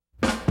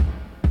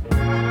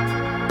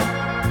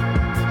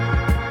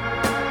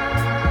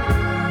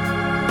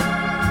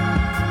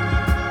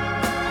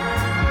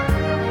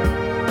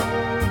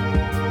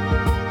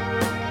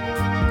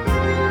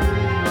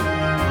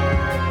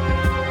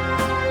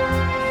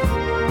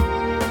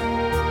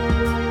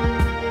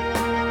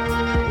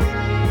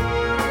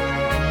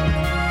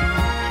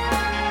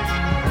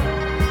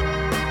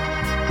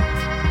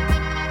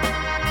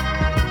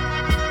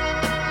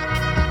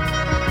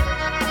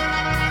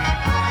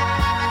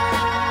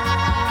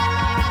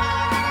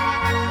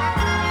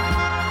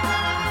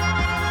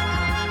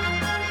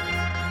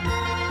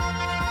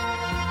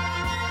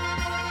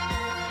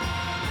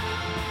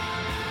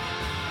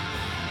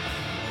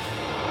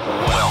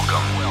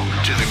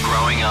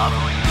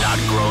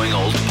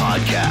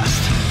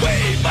Podcast.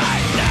 We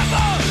might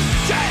never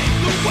change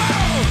the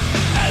world,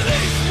 at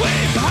least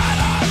we've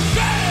had our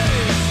say.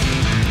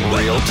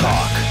 Real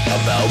talk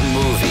about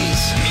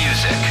movies,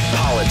 music,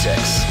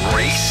 politics,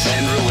 race,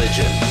 and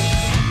religion.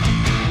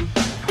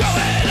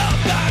 Growing up,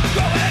 not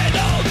growing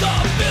old, the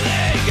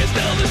feeling is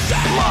still the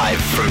same. Live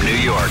from New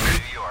York.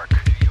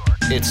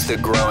 It's the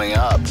Growing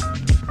Up,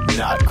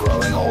 Not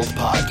Growing Old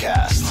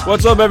Podcast.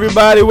 What's up,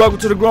 everybody? Welcome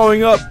to the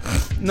Growing Up,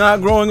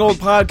 Not Growing Old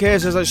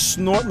Podcast as I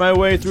snort my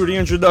way through the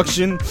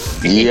introduction.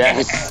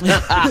 Yes.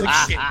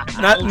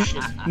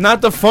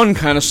 Not the fun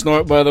kind of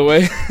snort, by the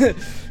way.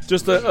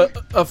 Just a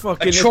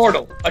fucking... A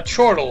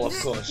chortle, of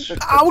course.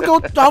 I'll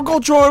go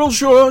chortle,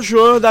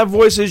 sure. That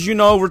voice is,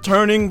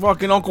 returning.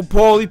 Fucking Uncle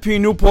Paulie, P.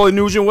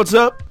 Nugent. What's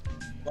up?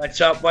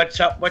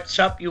 What's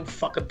up, you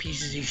fucking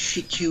pieces of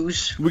shit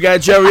shoes? We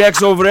got Jerry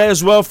X over there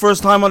as well.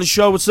 First time on the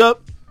show. What's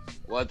up?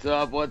 What's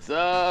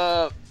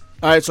up?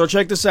 All right, so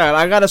check this out.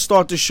 I got to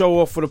start the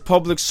show off with a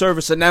public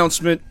service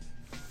announcement.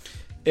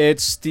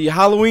 It's the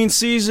Halloween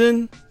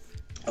season,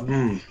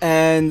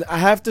 and I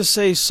have to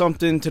say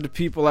something to the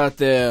people out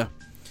there.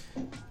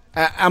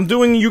 I'm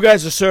doing you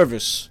guys a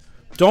service.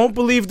 Don't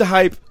believe the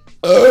hype.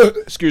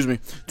 Excuse me.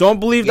 Don't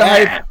believe the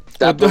hype.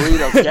 That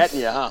burrito getting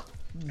you, huh?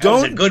 That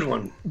was a good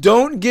one.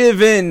 Don't give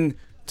in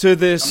to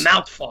this A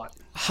mouth fart.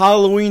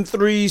 Halloween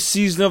 3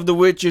 Season of the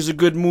Witch is a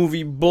good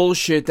movie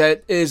bullshit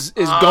that is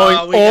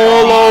going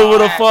all over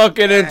the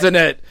fucking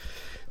internet.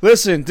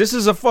 Listen, this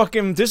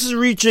is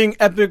reaching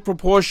epic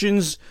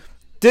proportions.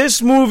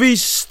 This movie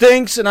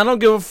stinks, and I don't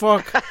give a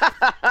fuck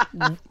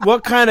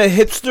what kind of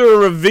hipster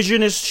or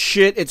revisionist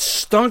shit. It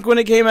stunk when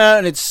it came out,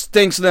 and it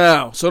stinks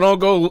now. So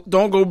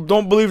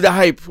don't believe the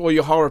hype, all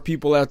you horror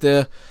people out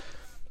there.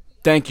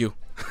 Thank you.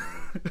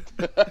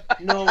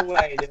 No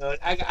way, dude.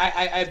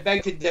 I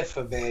beg to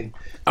differ, man.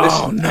 Oh,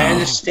 Listen, no. I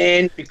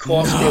understand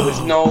because there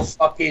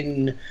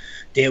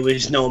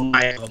was no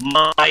Michael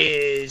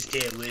Myers,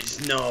 there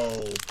was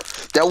no...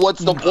 Then what's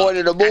the point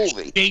of the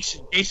movie?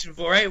 Jason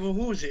Voorhees, well,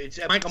 who is it? It's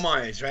Michael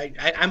Myers, right?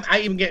 I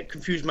even get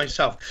confused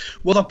myself.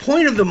 Well, the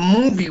point of the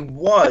movie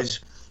was,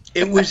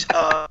 it was,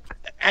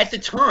 at the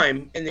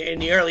time, in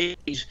the early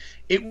 80s,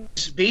 it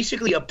was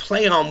basically a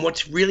play on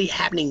what's really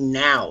happening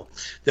now.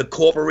 The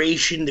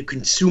corporation, the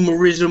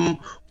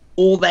consumerism,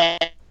 all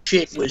that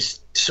shit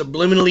was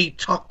subliminally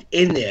tucked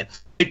in there.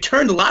 It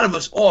turned a lot of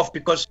us off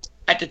because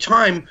at the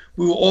time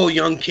we were all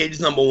young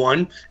kids, number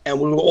one, and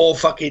we were all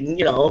fucking,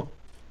 little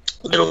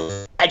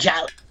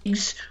agile.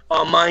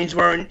 Our minds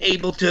weren't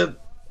able to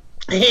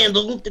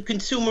handle the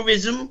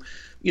consumerism.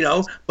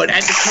 But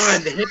at the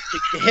time, the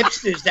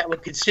hipsters that were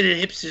considered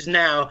hipsters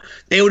now,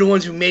 they were the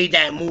ones who made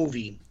that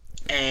movie.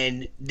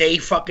 And they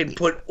fucking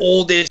put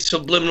all this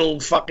subliminal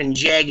fucking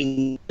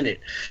jagging in it.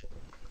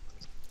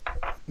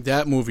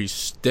 That movie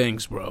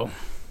stinks, bro.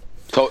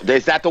 So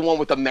is that the one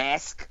with the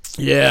mask?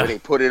 Yeah. Where they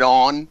put it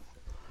on?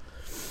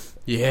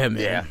 Yeah,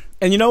 man. Yeah.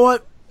 And you know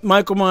what?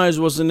 Michael Myers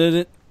wasn't in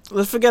it.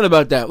 Let's forget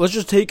about that. Let's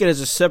just take it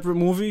as a separate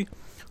movie.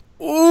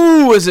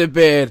 Ooh, is it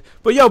bad?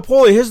 But yo,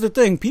 Paulie, here's the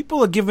thing.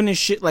 People are giving this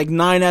shit like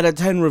 9 out of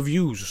 10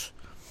 reviews.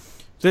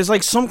 There's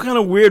like some kind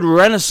of weird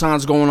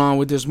renaissance going on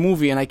with this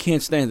movie, and I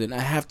can't stand it. I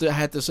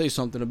had to say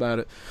something about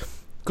it.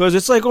 Because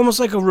it's like almost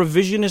like a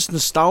revisionist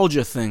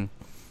nostalgia thing.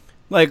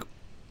 Like,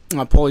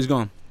 Paulie's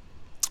gone.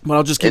 But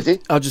I'll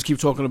just keep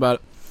talking about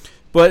it.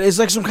 But it's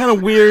like some kind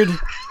of weird...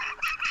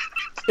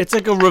 It's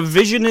like a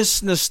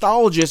revisionist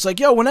nostalgia. It's like,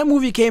 yo, when that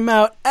movie came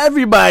out,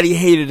 everybody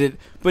hated it.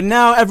 But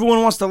now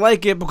everyone wants to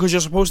like it because you're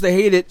supposed to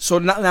hate it. So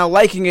now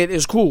liking it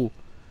is cool.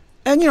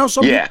 And,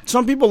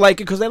 some people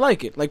like it because they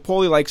like it. Like,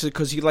 Paulie likes it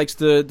because he likes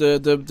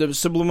the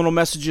subliminal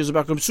messages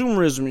about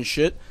consumerism and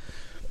shit.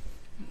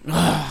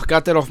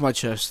 Got that off my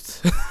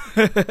chest.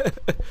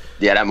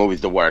 Yeah, that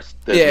movie's the worst.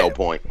 There's no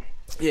point.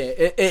 Yeah,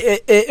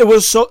 it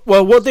was so...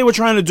 Well, what they were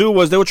trying to do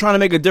was they were trying to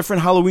make a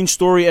different Halloween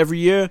story every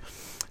year.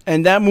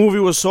 And that movie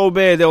was so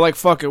bad, they were like,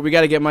 fuck it, we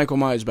got to get Michael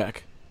Myers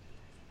back.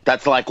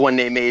 That's like when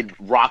they made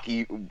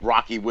Rocky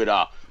with,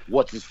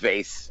 what's his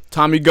face?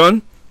 Tommy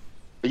Gunn?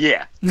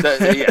 Yeah.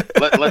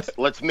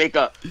 Let's make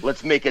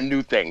a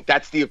new thing.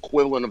 That's the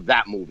equivalent of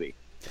that movie.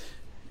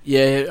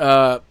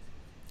 Yeah,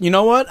 you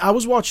know what? I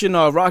was watching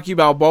Rocky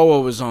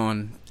Balboa was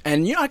on,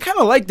 and I kind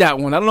of like that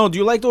one. I don't know, do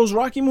you like those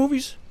Rocky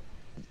movies?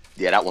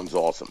 Yeah, that one's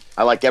awesome.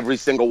 I like every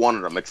single one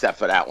of them except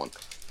for that one.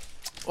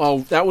 Oh,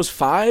 that was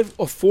 5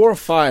 or 4 or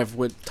 5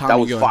 with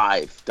Tommy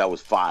Gunn? That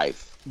was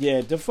 5.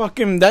 Yeah,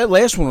 that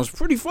last one was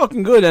pretty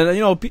fucking good, and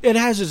it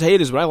has its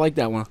haters, but I like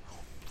that one.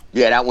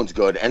 Yeah, that one's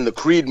good, and the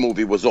Creed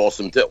movie was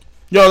awesome too.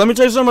 Yo, let me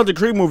tell you something about the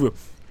Creed movie.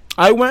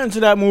 I went into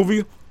that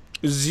movie,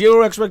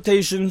 0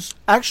 expectations.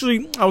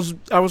 Actually, I was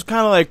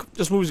kind of like,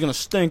 this movie's gonna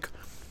stink.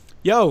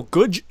 Yo,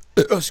 good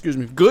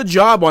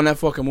job on that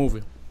fucking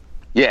movie.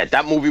 Yeah,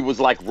 that movie was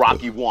like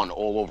Rocky 1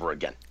 all over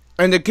again.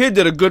 And the kid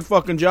did a good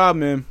fucking job,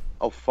 man.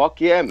 Oh, fuck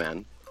yeah,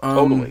 man.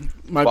 Totally.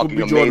 Michael fucking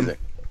B. Jordan. amazing.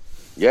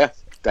 Yeah,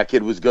 that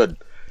kid was good.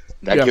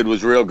 That kid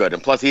was real good.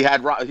 And plus, he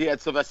had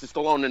Sylvester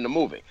Stallone in the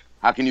movie.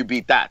 How can you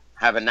beat that?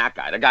 Having that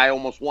guy. The guy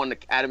almost won the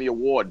Academy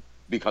Award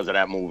because of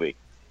that movie.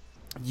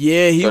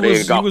 Yeah, he So there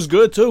you go. was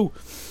good too.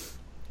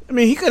 I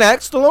mean, he could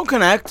act. Stallone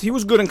can act. He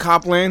was good in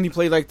Copland. He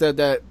played like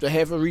the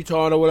half a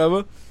retard or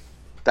whatever.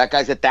 That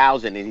guy's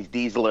 1,000, and he's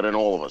dieseler than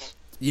all of us.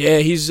 Yeah,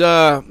 he's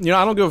I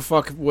don't give a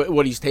fuck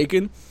what he's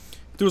taking.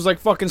 Dude was like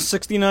fucking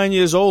 69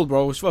 years old,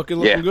 bro. He's fucking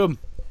looking good.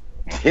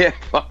 Yeah,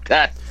 fuck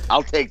that.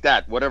 I'll take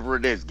that. Whatever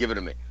it is, give it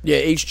to me.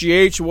 Yeah,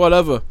 HGH,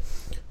 whatever.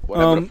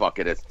 Whatever the fuck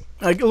it is.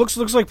 It looks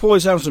like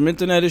Paulie's having some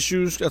internet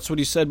issues. That's what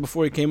he said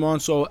before he came on.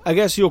 So I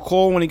guess he'll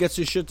call when he gets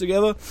his shit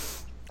together,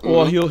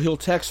 or he'll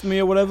text me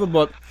or whatever.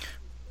 But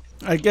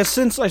I guess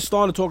since I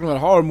started talking about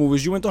horror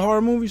movies, you into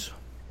horror movies?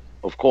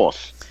 Of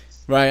course.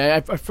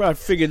 Right, I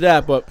figured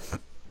that, but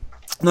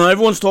no,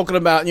 everyone's talking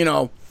about,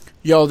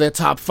 their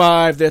top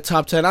 5, their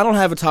top 10. I don't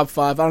have a top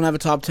 5. I don't have a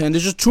top 10.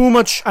 There's just too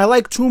much. I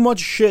like too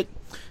much shit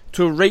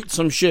to rate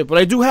some shit, but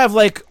I do have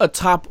like a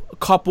top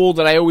couple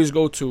that I always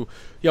go to.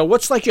 Yo,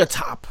 what's like your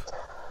top?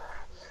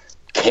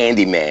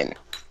 Candyman.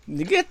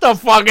 Get the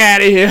fuck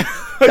out of here.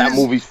 That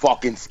movie's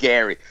fucking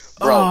scary.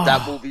 Bro,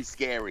 that movie's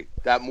scary.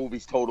 That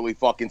movie's totally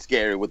fucking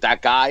scary. With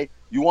that guy,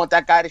 you want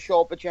that guy to show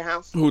up at your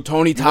house? Who,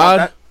 Tony You want Todd?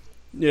 that?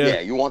 Yeah,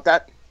 you want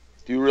that?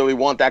 Do you really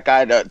want that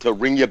guy to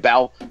ring your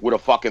bell with a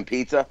fucking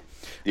pizza?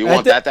 Do you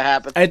want that to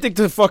happen? I think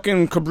the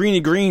fucking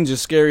Cabrini Greens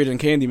is scarier than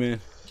Candyman.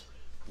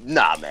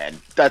 Nah,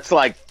 man. That's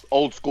like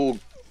old school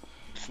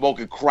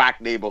smoking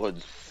crack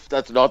neighborhoods.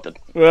 That's nothing.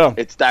 Yeah.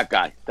 It's that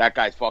guy. That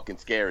guy's fucking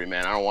scary,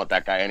 man. I don't want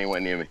that guy anywhere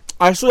near me.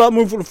 I saw that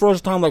movie for the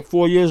first time like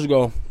 4 years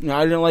ago.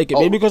 I didn't like it.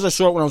 Maybe because I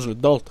saw it when I was an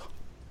adult.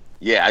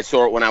 Yeah, I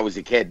saw it when I was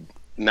a kid,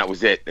 and that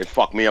was it. It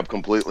fucked me up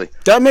completely.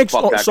 That makes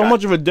Fuck that so guy.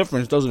 much of a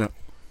difference, doesn't it?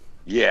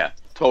 Yeah,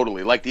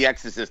 totally. Like The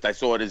Exorcist, I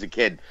saw it as a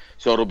kid,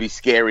 so it'll be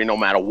scary no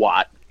matter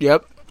what.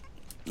 Yep.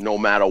 No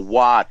matter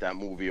what, that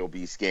movie will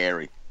be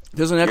scary.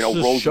 There's an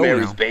Exorcist show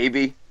Rosemary's now.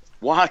 Baby.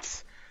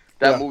 What?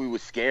 That Yeah. movie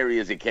was scary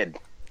as a kid.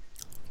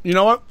 You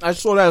know what? I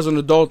saw that as an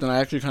adult, and I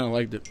actually kind of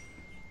liked it.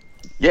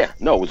 Yeah,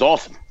 no, it was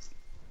awesome.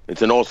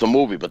 It's an awesome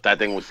movie, but that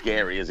thing was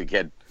scary as a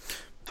kid.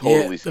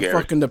 Totally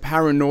scary. The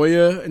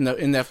paranoia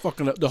and that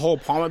fucking the whole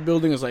apartment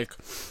building is like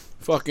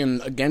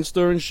fucking against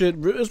her and shit.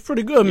 It's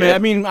pretty good, man. Yeah. I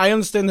mean, I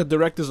understand the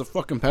director's a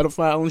fucking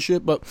pedophile and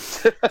shit, but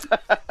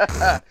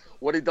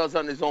What he does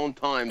on his own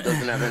time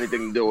doesn't have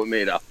anything to do with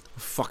me, though.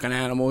 fucking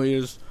animal he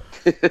is.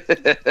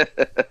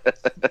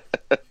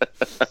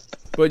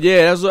 But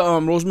yeah, that's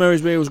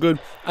Rosemary's Baby was good.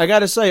 I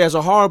gotta say, as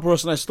a horror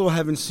person, I still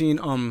haven't seen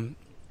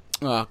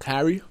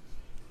Carrie.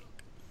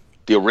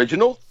 The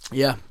original?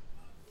 Yeah,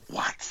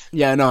 What?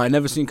 yeah, no, I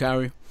never seen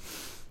Carrie.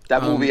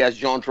 That movie has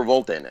John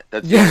Travolta in it.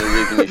 That's the only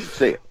reason you should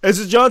see it. Is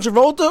it John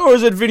Travolta or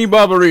is it Vinnie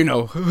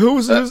Barbarino?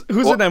 Who's in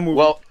that movie?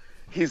 Well,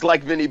 he's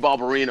like Vinnie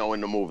Barbarino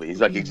in the movie.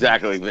 He's like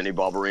exactly like Vinnie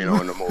Barbarino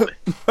in the movie.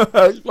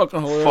 It's fucking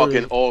hilarious.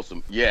 Fucking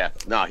awesome. Yeah.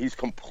 Nah, he's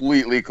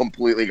completely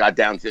got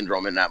Down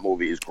syndrome in that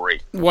movie. He's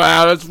great.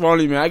 Wow, that's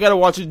funny, man. I gotta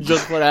watch it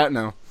just for that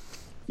now.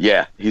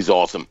 Yeah, he's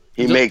awesome.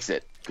 He makes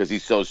it because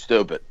he's so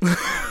stupid.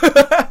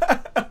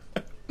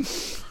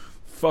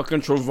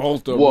 Fucking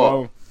Travolta,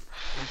 Whoa. bro.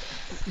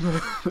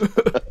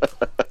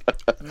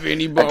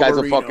 Vinnie Barbarino. That guy's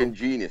a fucking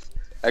genius.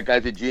 That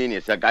guy's a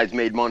genius. That guy's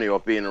made money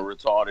off being a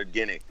retarded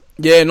guinea.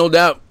 Yeah, no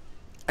doubt.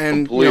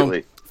 And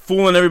Completely.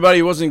 fooling everybody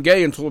he wasn't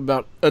gay until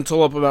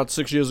up about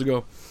 6 years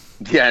ago.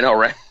 Yeah, I know,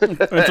 right?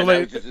 Until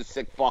they, He's just a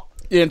sick fuck.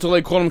 yeah, until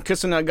they caught him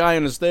kissing that guy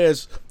on the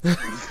stairs. You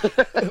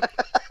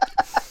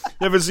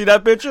ever see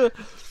that picture?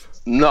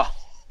 No.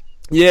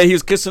 Yeah, he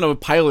was kissing a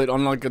pilot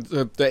on like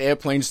the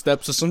airplane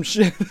steps or some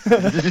shit.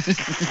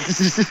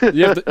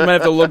 you might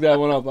have to look that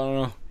one up. I don't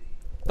know.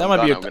 That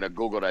might be. I'm gonna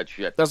Google that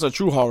shit. That's a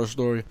true horror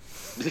story.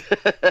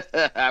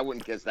 I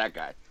wouldn't kiss that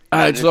guy. All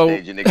right, so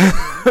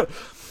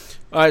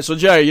all right, so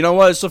Jerry, you know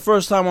what? It's the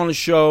first time on the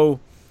show.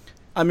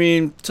 I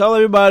mean, tell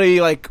everybody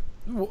like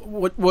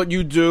what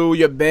you do,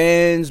 your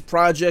bands,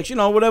 projects,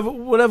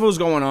 whatever's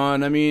going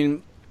on. I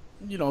mean,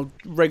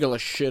 regular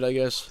shit, I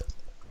guess.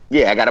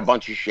 Yeah, I got a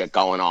bunch of shit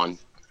going on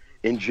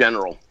in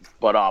general.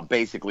 But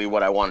basically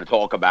what I want to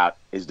talk about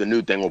is the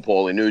new thing with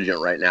Paulie Nugent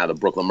right now, the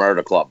Brooklyn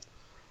Murder Club.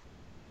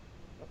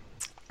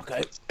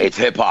 Okay. It's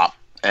hip-hop,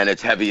 and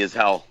it's heavy as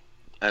hell,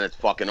 and it's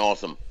fucking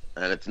awesome.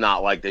 And it's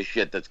not like this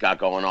shit that's got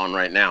going on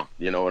right now.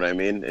 You know what I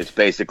mean? It's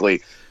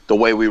basically the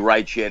way we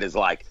write shit is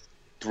like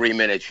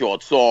 3-minute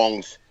short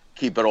songs,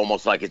 keep it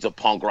almost like it's a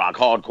punk rock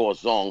hardcore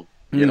song.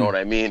 You know what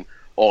I mean?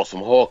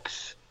 Awesome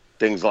hooks,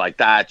 things like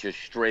that, just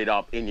straight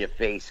up in your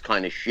face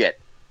kind of shit.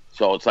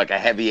 So it's like a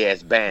heavy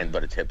ass band,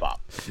 but it's hip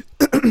hop.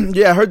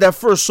 Yeah, I heard that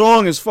first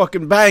song is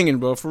fucking banging,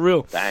 bro, for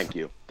real. Thank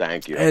you.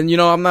 And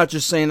I'm not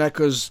just saying that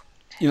because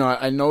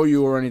I know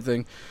you or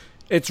anything.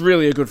 It's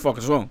really a good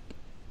fucking song.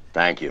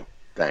 Thank you.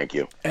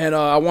 And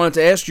I wanted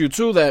to ask you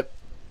too that,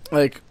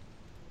 like,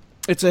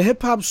 it's a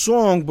hip hop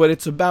song, but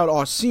it's about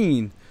our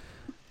scene.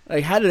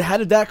 Like, how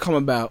did that come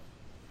about?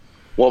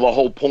 Well, the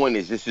whole point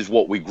is this is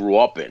what we grew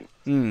up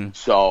in.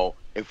 So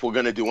if we're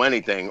going to do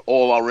anything,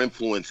 all our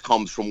influence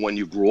comes from when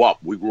you grew up.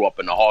 We grew up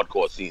in the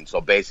hardcore scene. So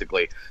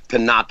basically, to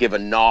not give a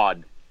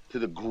nod to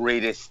the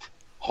greatest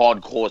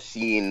hardcore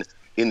scene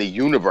in the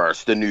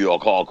universe, the New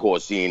York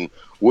hardcore scene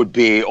would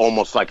be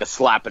almost like a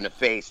slap in the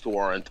face to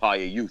our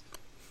entire youth.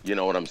 You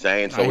know what I'm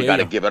saying? So we got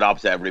to give it up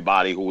to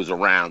everybody who was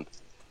around.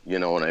 You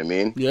know what I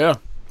mean? Yeah.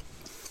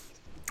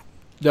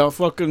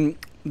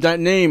 That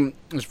name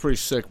is pretty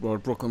sick, bro.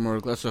 Brooklyn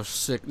Murder. That's a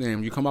sick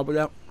name. You come up with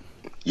that?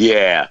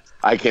 Yeah,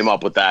 I came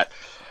up with that.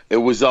 It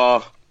was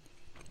I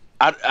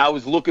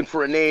was looking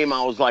for a name.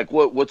 I was like,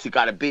 what's it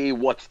got to be?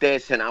 What's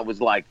this? And I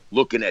was like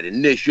looking at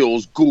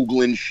initials,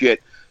 Googling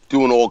shit,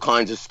 doing all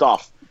kinds of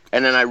stuff.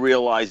 And then I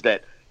realized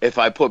that if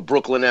I put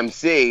Brooklyn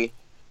MC,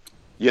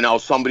 you know,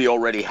 somebody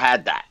already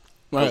had that.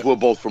 Because Right. we're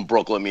both from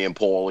Brooklyn, me and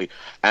Paulie.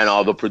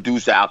 And the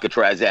producer,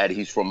 Alcatraz Ed,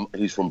 he's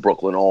from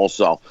Brooklyn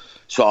also.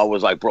 So I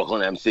was like,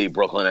 Brooklyn MC,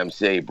 Brooklyn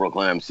MC,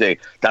 Brooklyn MC.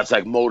 That's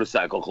like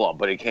Motorcycle Club,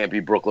 but it can't be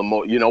Brooklyn.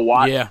 You know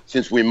what? Yeah.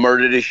 Since we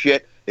murdered this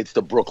shit, it's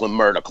the Brooklyn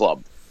Murder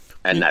Club.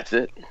 And that's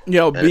it.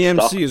 Yo, And it's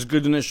stuck. BMC is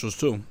good initials,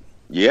 too.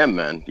 Yeah,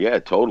 man. Yeah,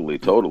 totally.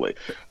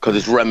 Because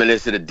it's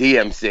reminiscent of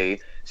DMC,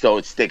 so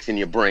it sticks in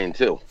your brain,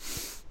 too.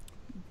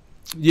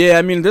 Yeah,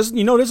 I mean, there's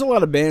a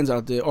lot of bands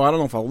out there. Or I don't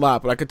know if a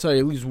lot, but I could tell you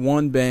at least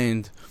one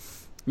band.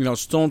 You know,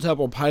 Stone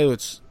Temple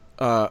Pilots.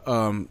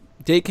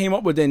 They came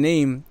up with their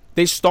name.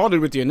 They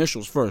started with the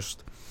initials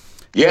first.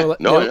 Yeah, I I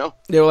know.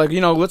 They were like,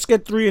 let's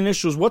get 3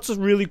 initials. What's a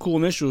really cool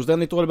initials? Then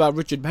they thought about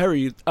Richard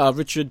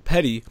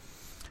Petty,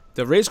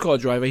 the race car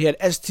driver. He had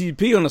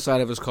STP on the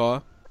side of his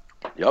car,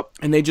 Yep,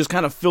 and they just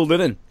kind of filled it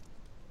in.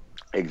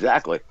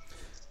 exactly.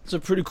 It's a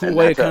pretty cool And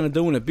way of that's kind of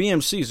doing it.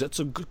 BMCs, that's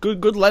a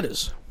good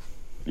letters.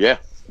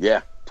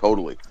 Yeah,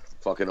 totally.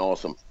 Fucking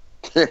awesome.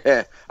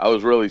 I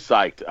was really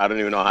psyched. I don't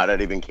even know how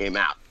that even came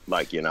out.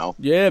 Like, Yeah,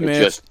 it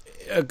man. just,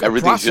 it's a good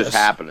everything's process. just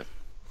happening.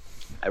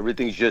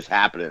 Everything's just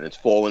happening. It's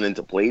falling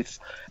into place,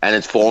 and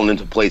it's falling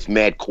into place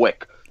mad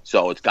quick.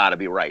 So it's got to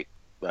be right.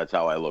 That's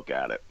how I look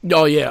at it.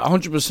 Oh yeah,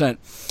 100%.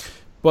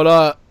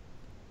 But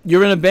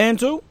you're in a band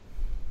too?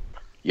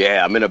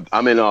 Yeah, I'm in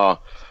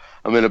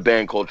a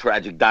band called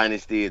Tragic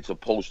Dynasty. It's a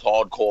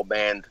post-hardcore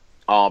band.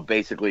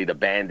 Basically, the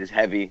band is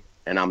heavy,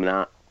 and I'm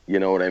not. You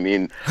know what I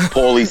mean?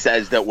 Paulie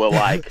says that we're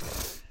like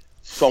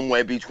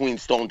somewhere between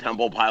Stone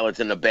Temple Pilots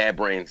and the Bad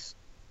Brains.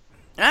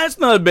 That's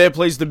not a bad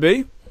place to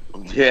be.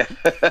 Yeah.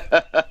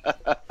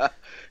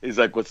 He's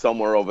like, we're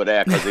somewhere over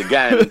there. Because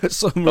again,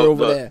 Somewhere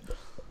over there.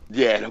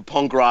 Yeah, the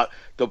punk rock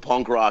and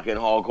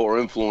hardcore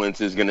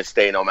influence is gonna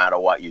stay no matter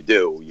what you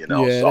do. Yeah,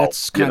 So,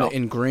 that's kind of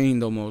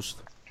ingrained almost.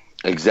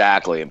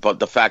 Exactly. But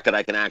the fact that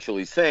I can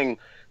actually sing,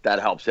 that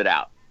helps it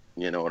out.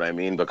 You know what I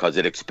mean? Because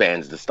it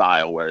expands the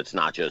style where it's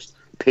not just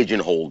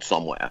pigeonholed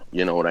somewhere.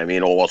 You know what I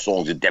mean? All our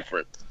songs are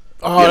different.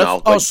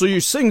 Oh, so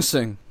you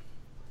sing?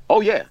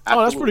 Oh yeah. Absolutely.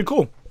 Oh, that's pretty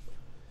cool.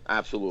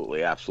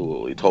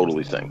 Absolutely,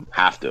 totally sing.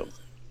 Have to.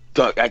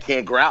 I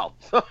can't growl.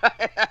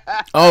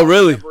 Oh,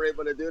 really? I'm never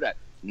able to do that.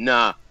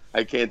 Nah,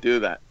 I can't do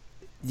that.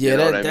 Yeah, You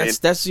know what I mean?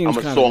 that seems I'm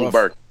a kind of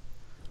songbird.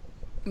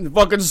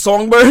 Fucking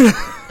songbird?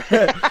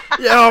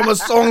 Yeah, I'm a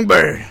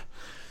songbird.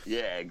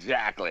 Yeah,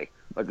 exactly.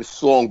 Like a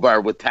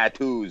songbird with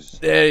tattoos.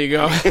 There you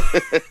go.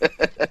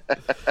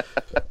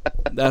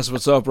 That's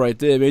what's up right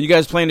there, man. You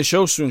guys playing the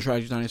show soon,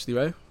 Tragic Dynasty,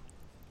 right?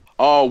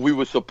 Oh, we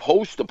were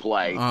supposed to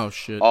play Oh,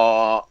 shit.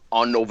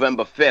 on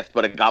November 5th,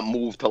 but it got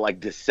moved to like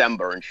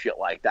December and shit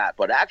like that.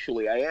 But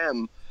actually, I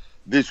am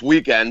this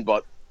weekend,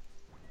 but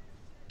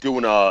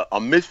doing a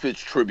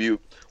Misfits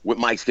tribute with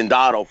Mike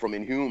Scandato from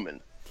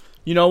Inhuman.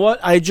 You know what?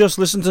 I just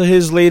listened to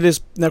his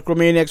latest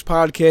Necromaniacs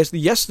podcast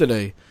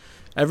yesterday.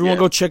 Everyone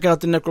go check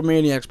out the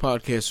Necromaniacs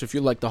podcast if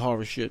you like the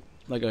horror shit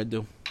like I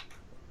do.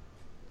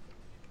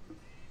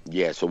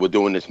 Yeah, so we're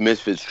doing this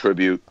Misfits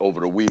tribute over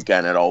the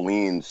weekend at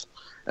Orleans,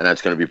 and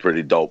that's going to be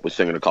pretty dope. We're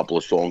singing a couple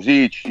of songs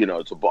each.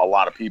 It's a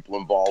lot of people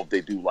involved.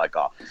 They do like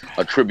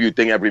a tribute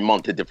thing every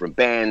month to different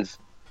bands,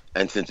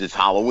 and since it's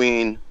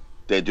Halloween,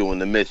 they're doing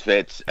the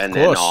Misfits, and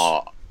then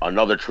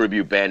another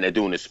tribute band, they're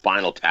doing the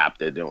Spinal Tap.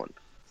 They're doing.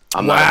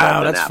 I'm not involved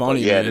in that's that, but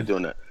funny. Yeah, man. they're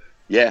doing that.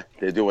 Yeah,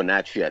 they're doing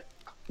that shit.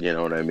 You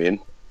know what I mean?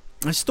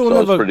 I still So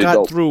it's never pretty got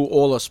dope. through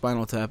all of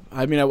Spinal Tap.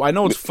 I mean, I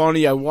know it's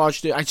funny. I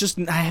watched it. I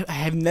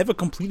have never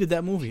completed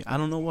that movie. I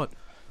don't know what.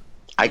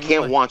 I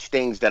can't watch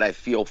things that I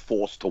feel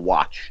forced to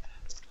watch.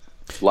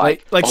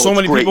 Like oh, so it's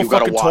many great, people you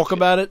gotta fucking watch talk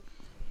about it.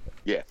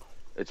 Yeah,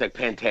 it's like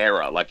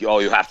Pantera. Like, you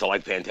have to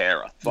like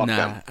Pantera. Fuck Nah,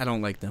 them. I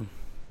don't like them.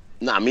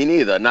 Nah, me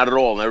neither. Not at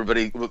all. And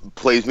everybody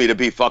plays me to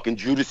be fucking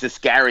Judas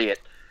Iscariot.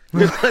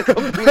 It's like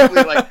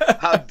completely like,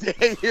 how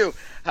dare you?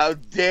 How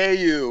dare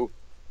you?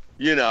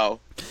 You know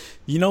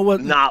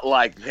what? Not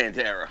like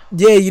Pantera.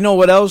 Yeah, you know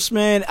what else,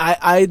 man?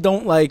 I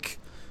don't like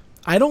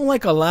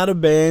a lot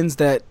of bands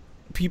that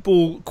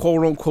people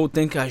quote unquote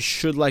think I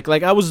should like.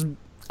 Like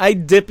I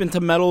dip into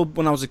metal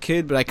when I was a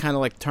kid, but I kind of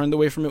like turned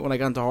away from it when I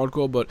got into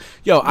hardcore. But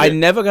I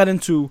never got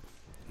into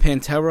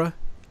Pantera,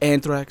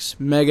 Anthrax,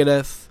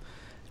 Megadeth.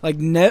 Like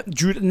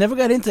never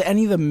got into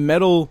any of the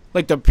metal,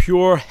 like the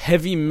pure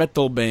heavy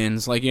metal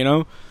bands. Like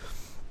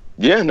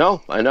Yeah,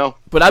 no, I know.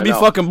 But I'd be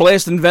fucking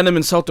blasting Venom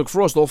and Celtic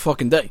Frost all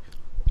fucking day.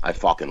 I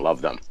fucking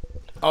love them.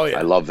 Oh yeah,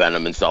 I love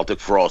Venom and Celtic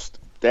Frost.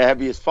 They're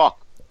heavy as fuck.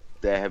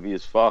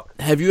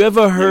 Have you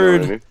ever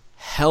heard I mean?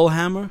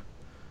 Hellhammer?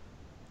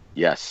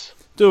 Yes.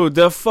 Dude,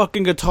 their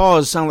fucking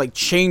guitars sound like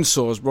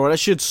chainsaws, bro. That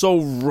shit's so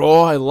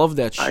raw. I love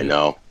that shit. I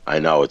know.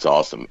 It's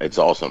awesome. It's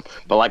awesome.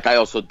 But like, I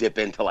also dip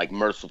into like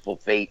Merciful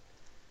Fate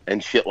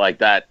and shit like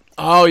that.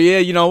 Oh yeah,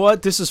 you know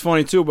what? This is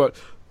funny too, but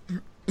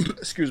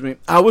excuse me.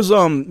 I was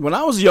when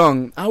I was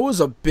young, I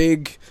was a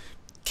big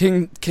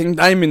King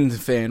Diamond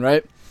fan,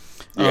 right?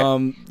 Yeah.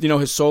 You know,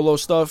 his solo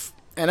stuff.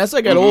 And as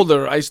I got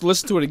older, I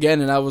listened to it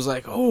again and I was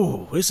like,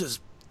 "Oh, this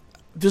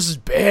is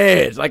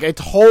bad." Like I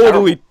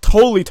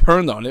totally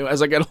turned on it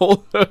as I got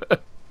older.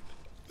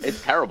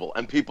 It's terrible,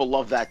 and people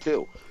love that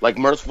too. Like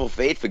Merciful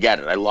Fate, forget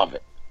it. I love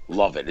it.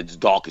 Love it. It's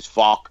dark as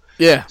fuck.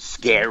 Yeah.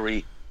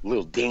 Scary, a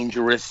little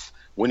dangerous.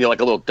 When you're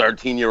like a little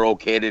 13-year-old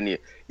kid and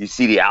you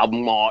see the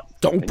album art.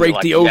 Don't and break you're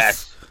like, the oath.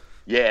 Yes,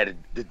 yeah,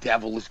 the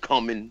devil is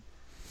coming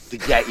to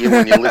get you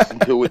when you listen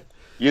to it.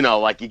 You know,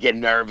 like you get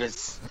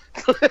nervous.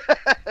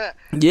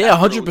 Yeah,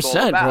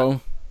 100%,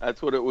 bro.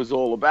 That's what it was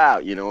all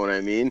about. You know what I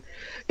mean?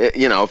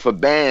 You know, if a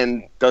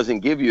band doesn't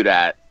give you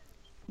that,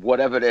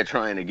 whatever they're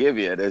trying to give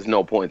you, there's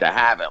no point to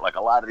have it. Like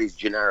a lot of these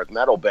generic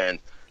metal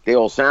bands, they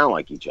all sound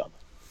like each other.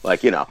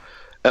 Like, you know,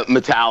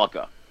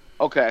 Metallica.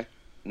 Okay,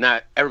 now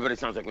everybody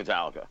sounds like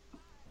Metallica.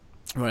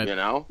 Right. You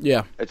know?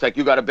 Yeah. It's like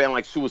you got a band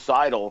like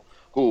Suicidal,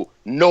 who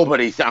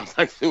nobody sounds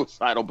like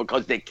Suicidal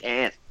because they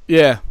can't.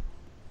 Yeah.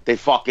 They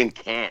fucking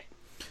can't.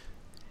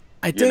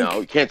 I think. You know,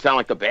 you can't sound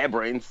like the Bad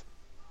Brains.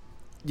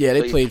 Yeah, So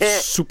they you played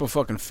can't- super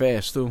fucking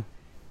fast too.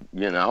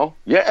 You know?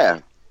 Yeah.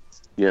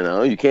 You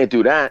know, you can't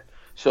do that.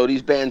 So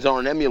these bands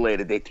aren't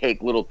emulated. They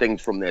take little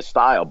things from their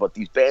style. But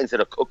these bands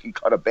that are cookie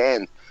cutter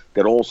bands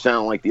that all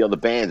sound like the other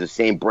bands, the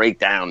same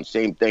breakdown,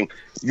 same thing.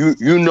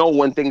 You know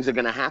when things are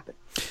gonna happen.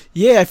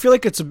 Yeah, I feel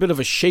like it's a bit of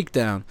a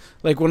shakedown.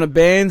 Like when a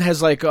band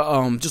has like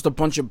just a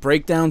bunch of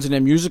breakdowns in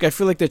their music, I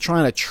feel like they're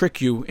trying to trick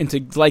you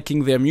into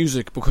liking their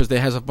music because they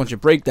has a bunch of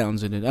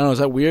breakdowns in it. I don't know, is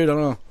that weird? I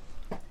don't know.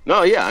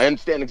 No, yeah, I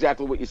understand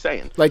exactly what you're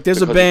saying. Like there's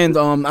Because a band,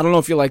 I don't know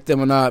if you like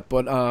them or not,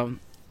 but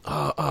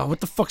what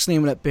the fuck's the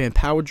name of that band?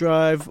 Power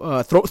Drive,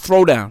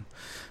 Throwdown,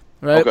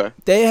 right? Okay.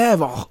 They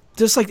have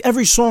just like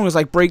every song is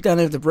like breakdown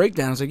after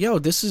breakdown. It's like, yo,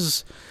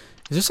 is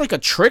this like a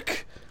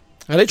trick?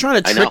 Are they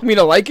trying to I trick know. me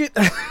to like it?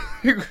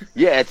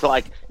 Yeah, it's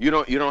like you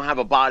don't have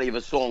a body of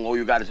a song. All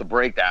you got is a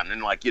breakdown,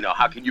 and like, you know,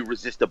 how can you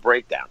resist a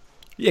breakdown?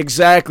 Yeah,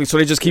 exactly. So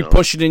they just keep You know?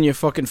 pushing it in your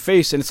fucking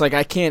face, and it's like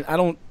I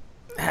don't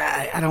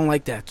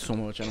like that so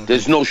much.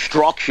 There's no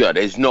structure.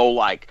 There's no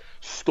like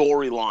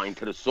storyline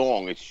to the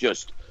song. It's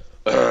just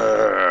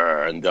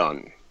and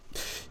done.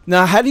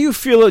 Now, how do you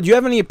feel? Do you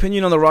have any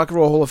opinion on the Rock and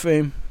Roll Hall of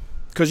Fame?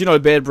 Because you know the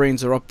Bad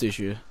Brains are up this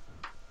year.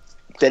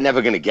 They're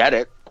never gonna get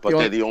it, but You know-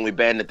 they're the only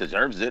band that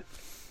deserves it.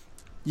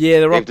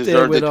 Yeah, they're They've up there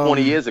deserved with it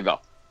 20 years ago.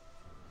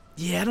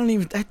 Yeah,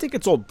 I think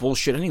it's all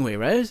bullshit anyway,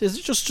 right? Is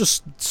it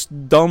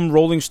just dumb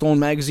Rolling Stone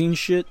magazine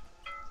shit?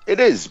 It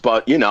is,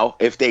 but you know,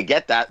 if they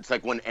get that, it's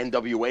like when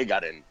NWA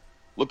got in.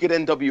 Look at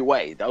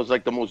NWA. That was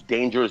like the most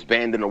dangerous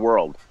band in the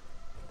world.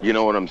 You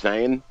know what I'm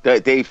saying?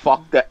 They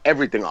fucked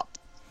everything up.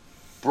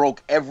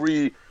 Broke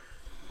every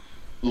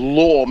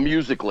law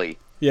musically.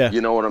 Yeah. You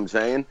know what I'm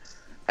saying?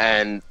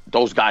 And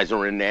those guys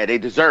are in there. They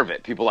deserve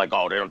it. People are like,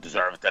 oh, they don't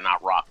deserve it. They're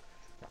not rock.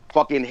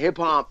 Fucking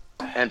hip-hop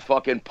and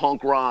fucking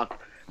punk rock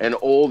and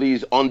all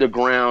these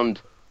underground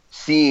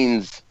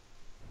scenes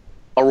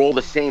are all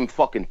the same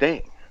fucking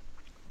thing.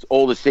 It's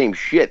all the same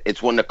shit.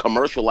 It's when the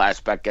commercial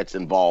aspect gets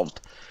involved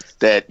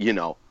that, you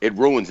know, it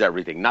ruins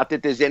everything. Not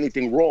that there's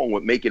anything wrong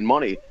with making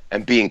money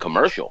and being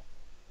commercial,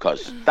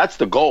 because that's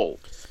the goal.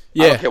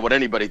 Yeah. I don't care what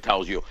anybody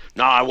tells you.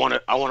 No, I want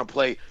to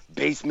play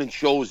basement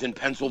shows in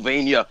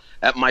Pennsylvania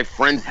at my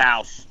friend's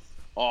house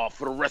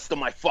for the rest of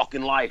my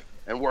fucking life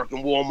and work in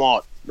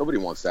Walmart. Nobody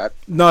wants that.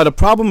 No, the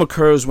problem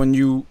occurs when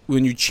you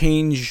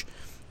change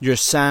your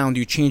sound,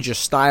 you change your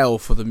style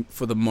for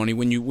the money.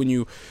 When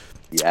you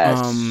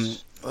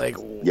Yes. like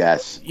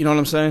Yes. you know what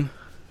I'm saying?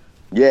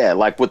 Yeah,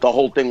 like with the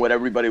whole thing where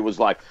everybody was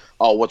like,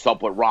 oh, what's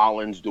up with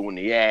Rollins doing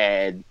the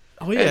ad?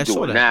 Oh, yeah, I and saw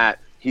doing that.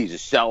 He's a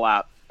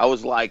sellout. I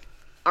was like,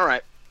 all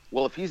right,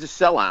 well, if he's a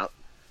sellout,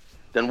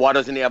 then why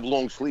doesn't he have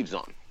long sleeves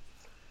on?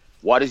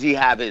 Why does he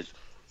have his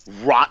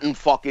rotten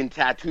fucking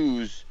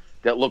tattoos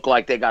that look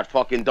like they got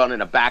fucking done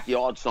in a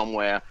backyard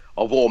somewhere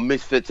of all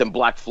Misfits and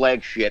Black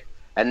Flag shit,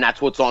 and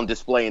that's what's on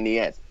display in the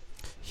ad?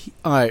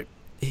 All right,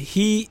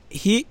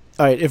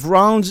 all right. If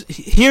Rollins,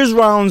 here's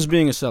Rollins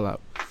being a sellout.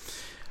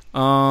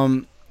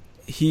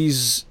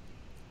 He's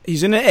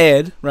in an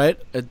ad, right?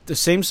 At the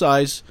same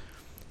size,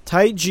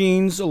 tight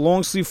jeans, a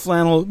long sleeve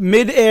flannel,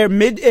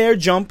 mid-air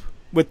jump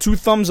with 2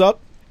 thumbs up,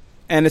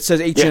 and it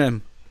says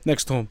H&M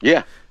next to him.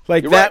 Yeah.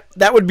 Like You're that. right.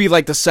 That would be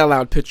like the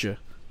sellout picture.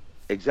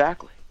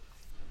 Exactly.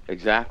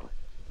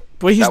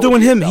 But he's That would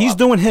doing be a him. He's sellout.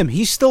 doing him.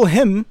 He's still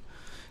him.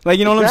 Like,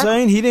 you know what I'm Exactly.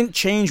 saying? He didn't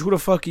change who the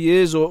fuck he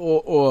is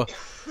or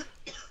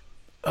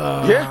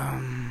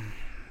Yeah.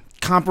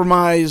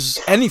 compromise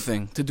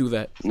anything to do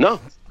that. No.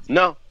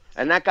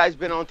 And that guy's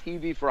been on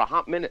TV for a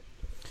hot minute.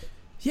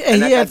 Yeah,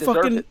 And that he guy had deserved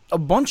fucking it. a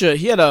bunch of.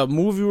 He had a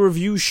movie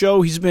review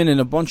show. He's been in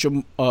a bunch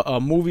of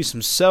movies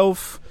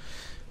himself.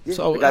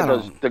 So the guy I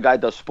don't know.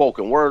 does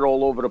spoken word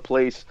all over the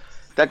place.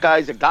 That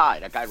guy's a guy.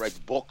 That guy writes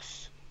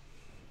books.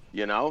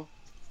 You know,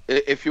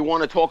 if you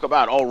want to talk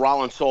about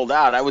Rollins sold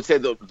out, I would say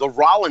the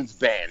Rollins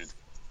band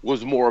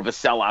was more of a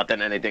sellout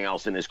than anything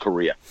else in his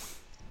career.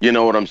 You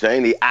know what I'm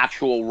saying? The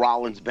actual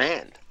Rollins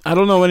band. I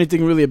don't know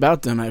anything really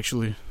about them,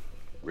 actually.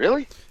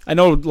 Really? I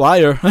know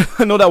Liar.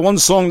 I know that one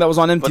song that was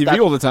on MTV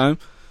all the time.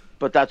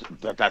 But that's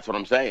what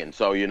I'm saying.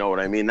 So you know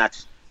what I mean?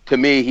 That's, to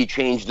me, he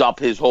changed up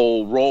his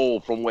whole role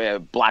from where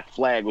Black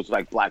Flag was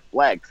like Black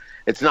Flag.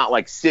 It's not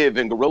like Civ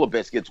and Gorilla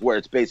Biscuits where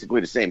it's basically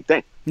the same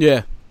thing.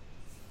 Yeah.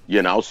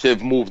 You know,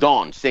 Civ moved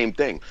on, same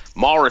thing.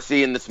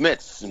 Morrissey and the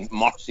Smiths.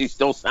 Morrissey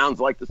still sounds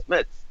like the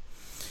Smiths.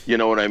 You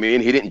know what I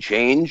mean? He didn't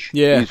change.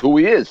 Yeah. He's who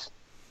he is.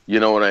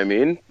 You know what I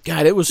mean?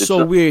 God, it was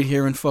so weird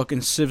hearing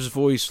fucking Civ's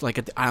voice like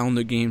at the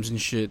Islander games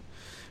and shit.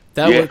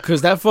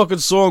 Because that fucking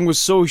song was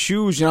so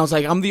huge, and I was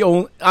like,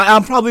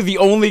 I'm probably the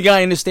only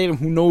guy in the stadium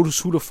who knows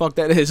who the fuck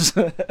that is.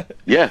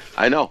 Yeah,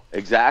 I know.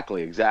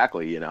 Exactly,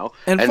 you know.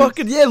 And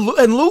fucking,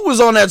 and Lou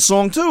was on that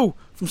song too,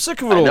 from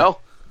Sick of It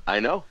All. I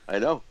know.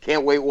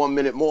 Can't wait 1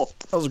 minute more.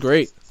 That was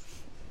great.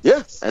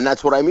 Yeah, and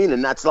that's what I mean,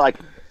 and that's like,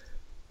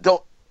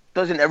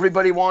 doesn't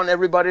everybody want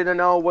everybody to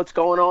know what's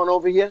going on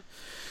over here?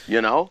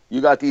 You know? You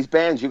got these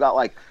bands, you got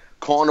like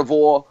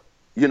Carnivore.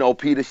 You know,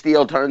 Peter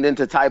Steele turned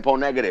into Typo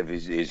Negative.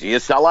 Is he a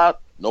sellout?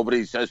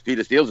 Nobody says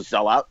Peter Steele's a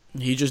sellout.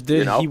 He just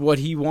did what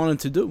he wanted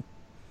to do.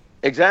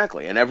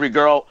 Exactly. And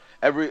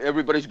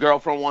everybody's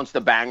girlfriend wants to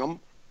bang him,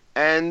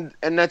 and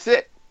that's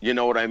it. You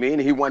know what I mean?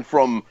 He went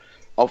from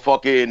a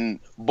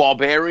fucking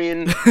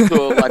barbarian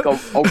to like a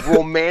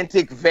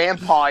romantic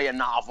vampire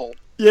novel.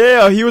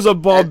 Yeah, he was a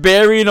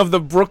barbarian of the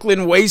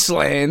Brooklyn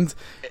wasteland.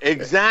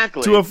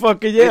 Exactly. To a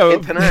fucking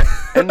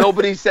and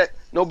nobody said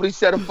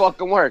a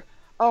fucking word.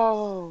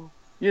 Oh.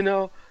 You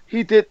know,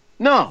 he did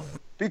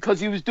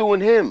because he was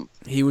doing him.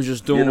 He was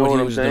just doing what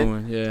he was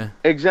doing. Yeah,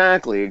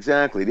 exactly.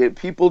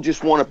 People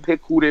just want to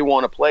pick who they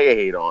want to play a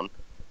hate on,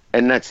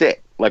 and that's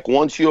it. Like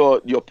once you're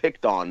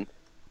picked on,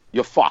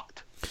 you're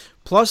fucked.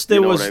 Plus, they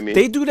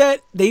do that.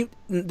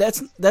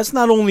 That's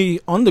not only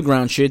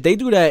underground shit. They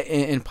do that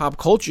in pop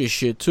culture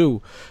shit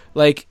too.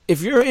 Like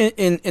if you're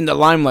in the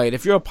limelight,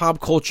 if you're a pop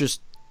culture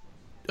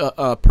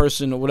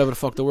person or whatever the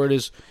fuck the word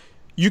is,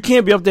 you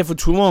can't be up there for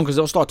too long because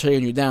they'll start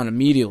tearing you down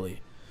immediately.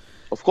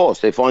 Of course,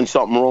 they find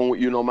something wrong with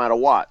you no matter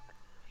what.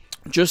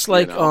 Just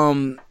like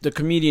the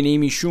comedian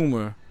Amy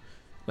Schumer.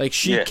 Like,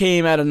 she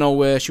came out of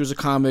nowhere. She was a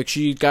comic.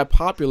 She got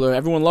popular.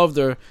 Everyone loved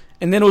her.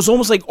 And then it was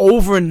almost like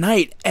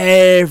overnight,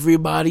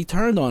 everybody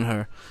turned on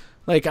her.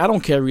 Like, I don't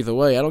care either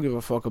way. I don't give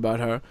a fuck about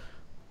her.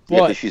 But,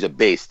 yeah, because she's a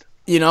beast.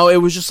 You know, it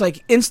was just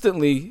like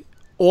instantly,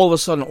 all of a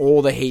sudden,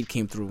 all the hate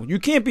came through. You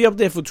can't be up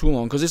there for too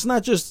long because it's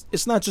not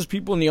just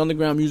people in the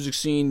underground music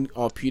scene.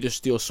 Oh, Peter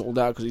Steele sold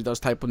out because he does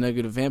Type of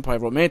Negative vampire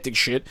romantic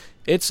shit.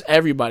 It's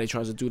everybody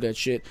tries to do that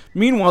shit.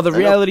 Meanwhile, the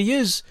reality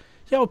is,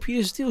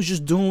 Peter Steele's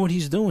just doing what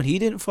he's doing. He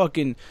didn't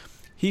fucking,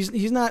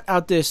 he's not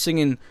out there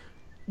singing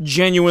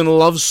genuine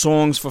love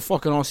songs for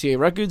fucking RCA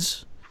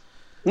Records.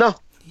 No.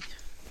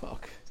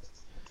 Fuck.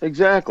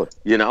 Exactly.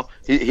 You know,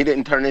 he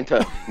didn't turn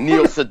into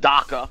Neil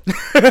Sedaka.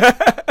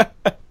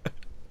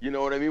 You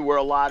know what I mean? Where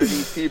a lot of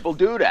these people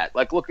do that.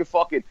 Like, look at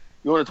fucking,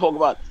 you want to talk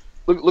about,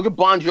 look at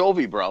Bon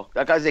Jovi, bro.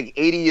 That guy's like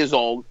 80 years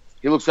old.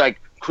 He looks like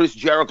Chris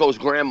Jericho's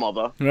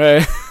grandmother.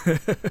 Right.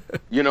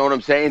 You know what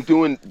I'm saying?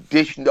 Doing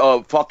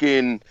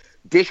fucking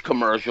dish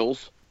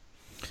commercials.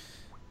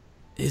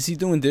 Is he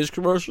doing dish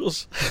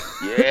commercials?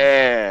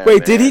 Yeah.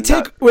 Wait, man,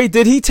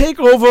 did he take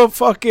over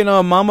fucking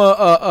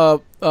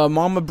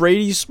Mama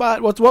Brady's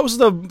spot? What was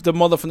the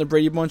mother from the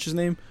Brady Bunch's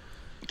name?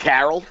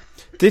 Carol.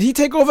 Did he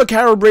take over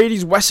Carol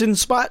Brady's Wesson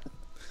spot?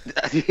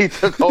 He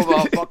took over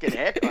a fucking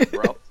haircut,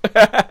 bro.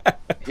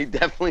 He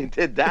definitely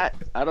did that.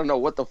 I don't know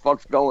what the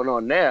fuck's going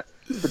on there.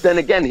 But then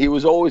again, he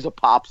was always a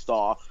pop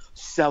star,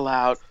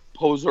 sellout,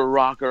 poser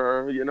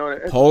rocker, you know.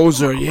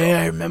 Poser,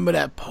 yeah, I remember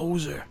that,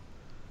 poser.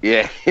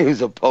 Yeah, he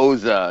was a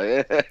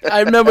poser.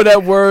 I remember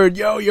that word.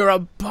 Yo, you're a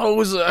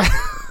poser.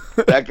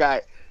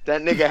 That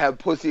nigga had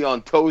pussy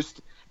on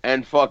toast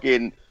and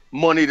fucking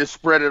money to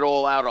spread it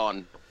all out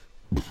on.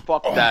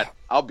 Fuck that.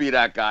 I'll be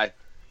that guy.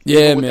 Yeah,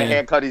 even with man. the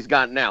haircut he's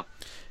got now.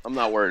 I'm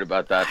not worried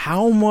about that.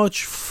 How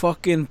much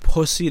fucking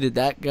pussy did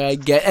that guy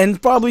get? And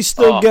probably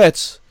still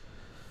gets.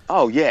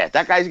 Oh, yeah.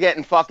 That guy's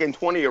getting fucking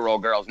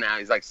 20-year-old girls now.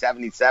 He's like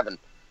 77.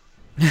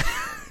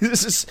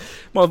 This is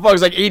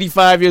motherfucker's like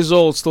 85 years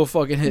old, still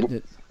fucking hitting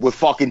it. With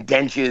fucking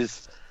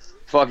dentures.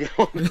 Fucking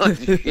all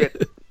kinds of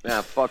shit.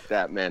 Nah, fuck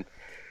that, man.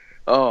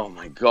 Oh,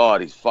 my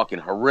God. He's fucking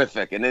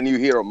horrific. And then you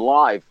hear him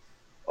live.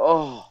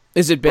 Oh.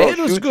 Is it bad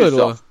or is it good?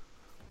 Or?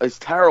 It's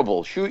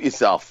terrible. Shoot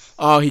yourself.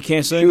 Oh, he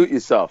can't sing? Shoot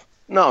yourself.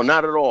 No,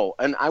 not at all.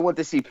 And I went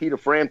to see Peter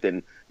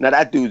Frampton. Now,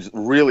 that dude's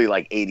really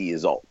like 80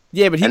 years old.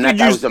 Yeah, but that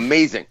guy was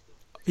amazing.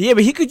 Yeah,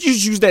 but he could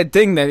just use that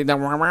thing that.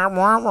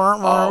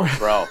 Oh,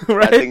 bro,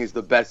 right? That thing is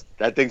the best.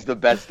 That thing's the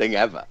best thing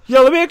ever.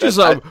 Yo, let me ask you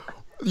something.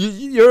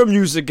 You're a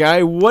music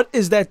guy. What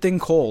is that thing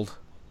called?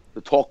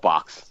 The talk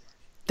box.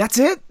 That's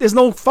it? There's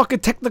no fucking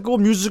technical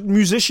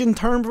musician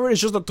term for it.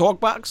 It's just a talk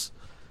box.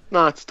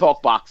 No, it's a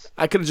talk box.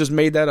 I could have just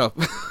made that up.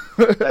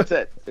 That's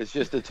it. It's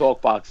just a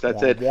talk box.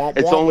 That's it.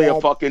 It's only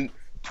a fucking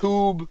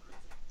tube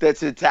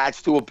that's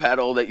attached to a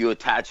pedal that you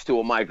attach to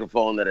a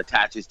microphone that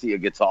attaches to your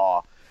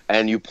guitar,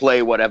 and you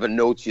play whatever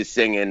notes you're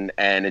singing,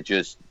 and it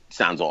just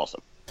sounds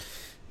awesome.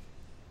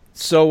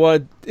 So,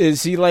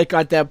 is he like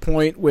at that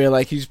point where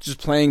like he's just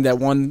playing that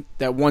one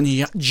he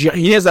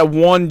has that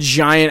one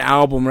giant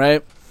album,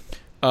 right?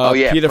 Oh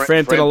yeah, Peter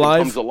Frampton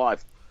Alive. Comes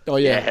alive. Oh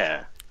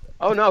yeah.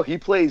 Oh no, he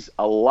plays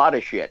a lot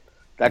of shit.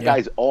 That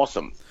guy's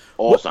awesome.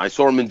 Awesome. I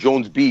saw him in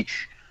Jones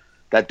Beach.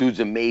 That dude's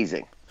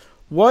amazing.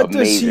 What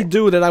does he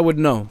do that I would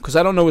know? Because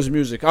I don't know his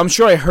music. I'm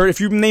sure I heard. If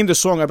you named a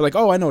song, I'd be like,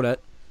 oh, I know that.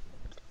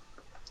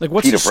 Like,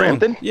 what's Peter his song?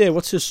 Frampton? Yeah,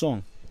 what's his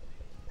song?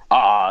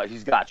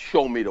 He's got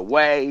 "Show Me the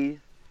Way."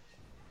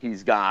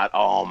 He's got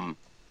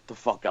the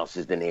fuck else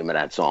is the name of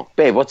that song?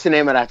 Babe, what's the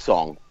name of that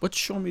song? What's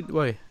 "Show Me the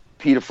Way"?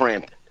 Peter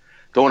Frampton.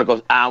 The one that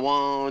goes, "I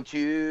want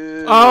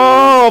you."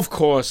 Oh, of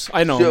course,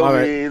 I know. Show All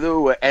right. me the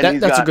way.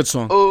 And That's a good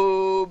song.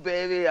 Oh,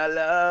 baby, I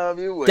love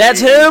you.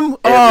 That's him.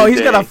 Oh, he's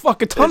got a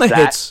fucking ton of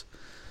hits.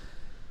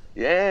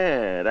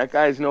 Yeah, that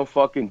guy's no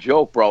fucking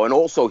joke, bro. And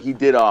also, he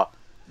did a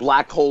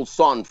Black Hole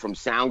Sun from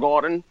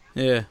Soundgarden.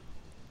 Yeah.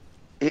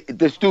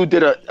 This dude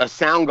did a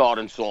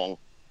Soundgarden song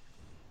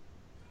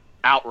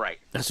outright.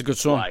 That's a good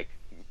song. Like,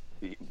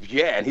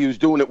 yeah, and he was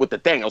doing it with the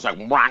thing. I was like,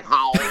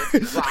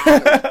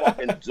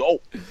 fucking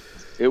dope.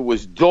 It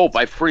was dope.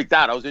 I freaked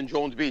out. I was in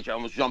Jones Beach. I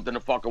almost jumped in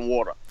the fucking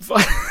water.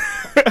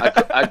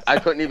 I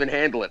couldn't even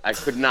handle it. I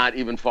could not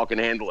even fucking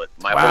handle it.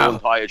 My whole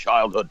entire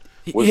childhood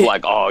was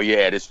like, oh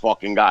yeah, this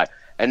fucking guy.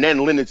 And then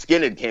Lynyrd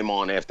Skynyrd came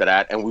on after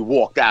that, and we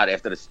walked out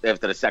after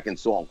the second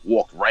song.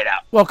 Walked right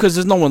out. Well, because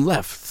there's no one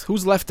left.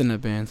 Who's left in the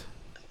band?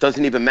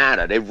 Doesn't even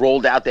matter. They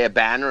rolled out their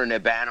banner, and their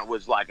banner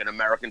was like an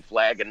American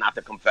flag and not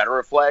the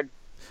Confederate flag.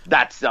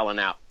 That's selling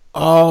out.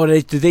 Oh,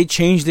 did they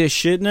change their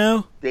shit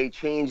now? They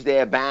changed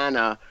their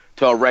banner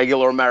to a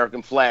regular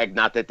American flag.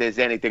 Not that there's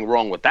anything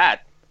wrong with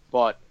that,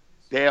 but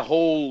their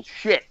whole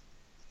shit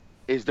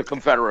is the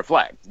Confederate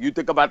flag. You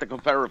think about the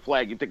Confederate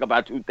flag, you think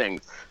about two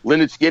things: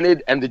 Lynyrd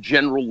Skynyrd and the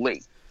General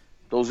Lee.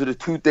 Those are the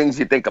two things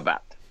you think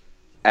about.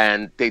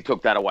 And they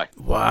took that away.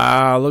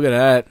 Wow, look at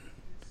that.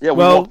 Yeah,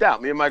 we walked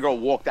out. Me and my girl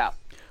walked out.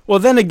 Well,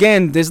 then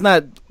again,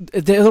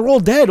 they're all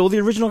dead. All the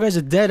original guys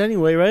are dead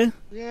anyway, right?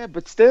 Yeah,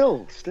 but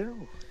still.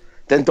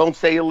 Then don't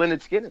say you're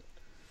Lynyrd Skynyrd.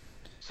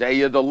 Say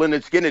you're the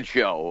Lynyrd Skynyrd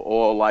show,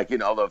 or like,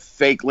 the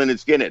fake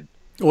Lynyrd Skynyrd.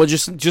 Well,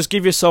 just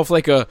give yourself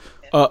like a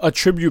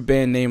tribute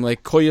band name,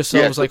 like call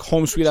yourselves like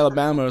Home Sweet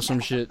Alabama or some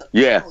shit.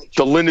 Yeah,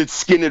 the Lynyrd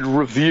Skynyrd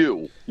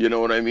Review. You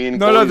know what I mean?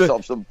 The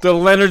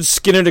Lynyrd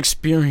Skynyrd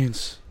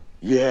Experience.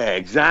 Yeah,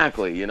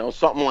 exactly.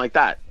 Something like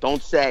that.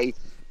 Don't say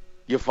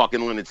you're fucking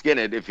Lynyrd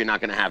Skynyrd if you're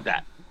not going to have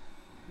that.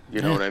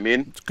 You know what I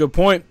mean? It's a good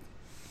point.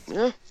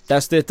 Yeah.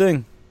 That's their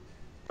thing.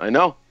 I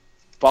know.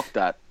 Fuck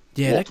that.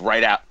 Yeah. Walked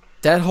right out.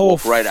 That whole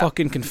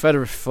fucking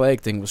Confederate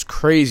flag thing was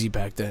crazy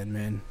back then,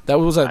 man.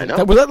 Was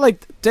that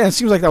like, damn, it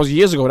seems like that was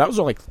years ago. That was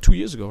like 2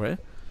 years ago, right?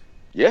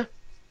 Yeah.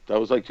 That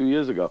was like 2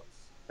 years ago.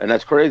 And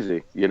that's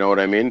crazy. You know what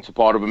I mean? It's a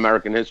part of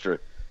American history.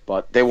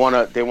 But they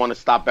want to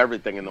stop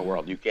everything in the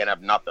world. You can't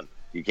have nothing.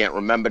 You can't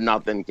remember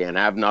nothing, can't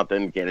have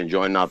nothing, can't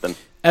enjoy nothing.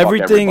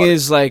 Everything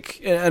is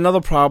like, another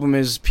problem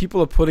is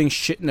people are putting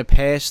shit in the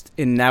past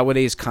in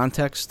nowadays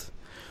context.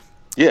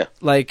 Yeah.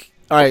 Like,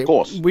 all right, of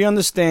course. We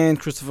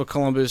understand Christopher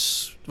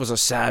Columbus was a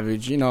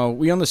savage,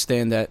 we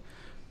understand that.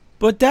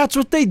 But that's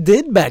what they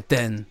did back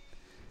then.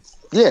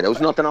 Yeah, there was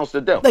nothing else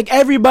to do. Like,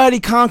 everybody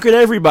conquered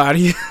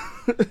everybody.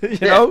 you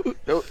know?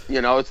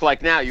 It's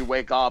like now you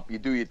wake up, you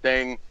do your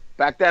thing.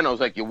 Back then it was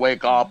like you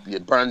wake up, you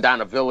burn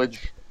down a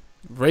village.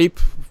 Rape,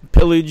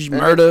 pillage,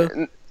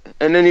 murder.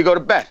 And then you go to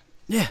bed.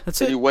 Yeah,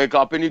 that's and it. You wake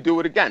up and you do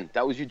it again.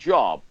 That was your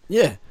job.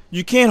 Yeah.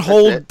 You can't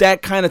hold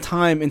that kind of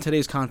time in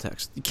today's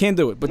context. You can't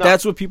do it. But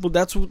that's what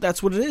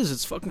it is.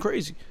 It's fucking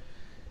crazy.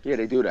 Yeah,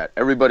 they do that.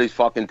 Everybody's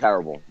fucking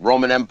terrible.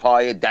 Roman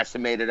Empire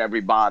decimated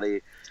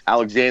everybody.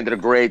 Alexander the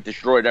Great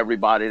destroyed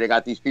everybody. They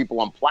got these people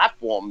on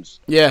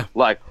platforms. Yeah.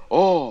 Like,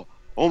 oh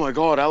my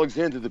God,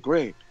 Alexander the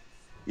Great.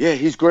 Yeah,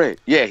 he's great.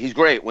 Yeah, he's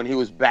great when he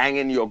was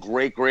banging your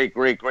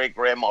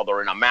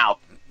great-great-great-great-grandmother in the mouth.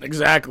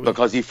 Exactly.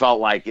 Because he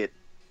felt like it.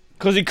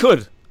 Because he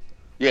could.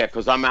 Yeah,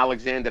 because I'm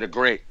Alexander the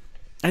Great.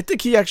 I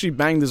think he actually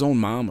banged his own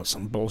mom or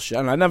some bullshit.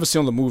 I never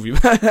seen the movie.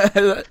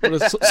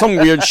 Some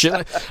weird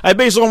shit. I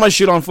base all my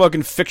shit on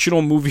fucking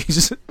fictional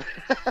movies.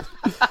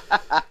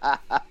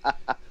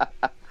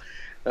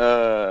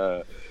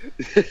 Yeah,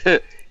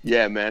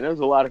 man, there was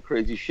a lot of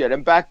crazy shit.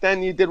 And back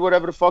then, you did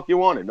whatever the fuck you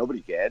wanted.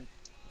 Nobody cared.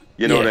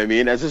 You know what I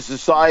mean? As a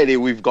society,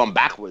 we've gone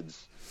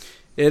backwards.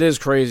 It is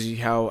crazy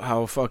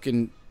how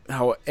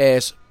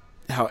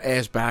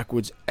ass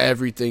backwards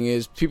everything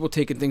is. People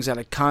taking things out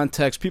of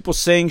context. People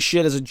saying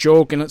shit as a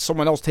joke and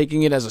someone else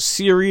taking it as a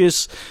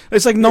serious.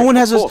 It's like no one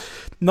has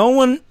no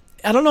one.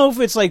 I don't know if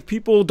it's like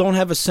people don't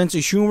have a sense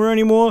of humor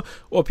anymore,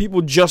 or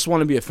people just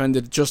want to be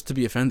offended just to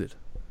be offended.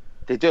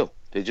 They do.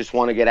 They just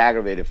want to get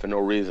aggravated for no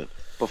reason.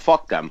 But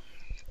fuck them.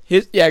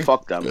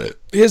 Fuck them.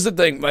 Here's the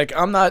thing. Like,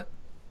 I'm not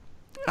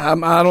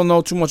I don't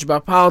know too much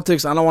about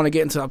politics. I don't want to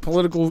get into a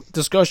political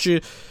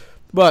discussion.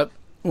 But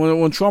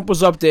when Trump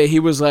was up there, he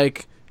was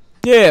like,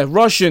 yeah,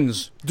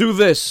 Russians, do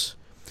this.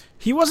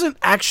 He wasn't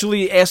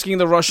actually asking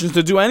the Russians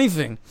to do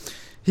anything.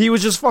 He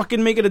was just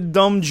fucking making a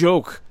dumb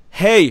joke.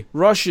 Hey,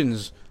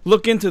 Russians,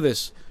 look into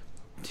this.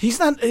 He's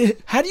not...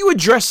 How do you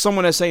address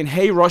someone as saying,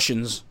 hey,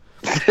 Russians?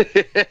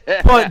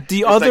 But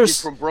the other... Like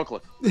from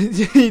Brooklyn.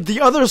 The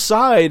other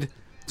side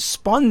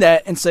spun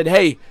that and said,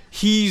 hey,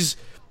 he's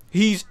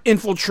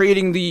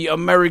infiltrating the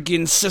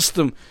American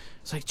system.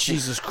 It's like,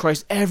 Jesus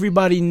Christ,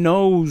 everybody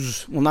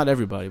knows. Well, not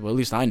everybody, but at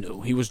least I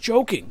knew. He was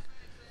joking.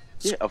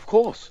 Yeah, of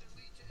course.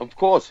 Of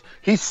course.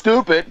 He's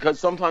stupid because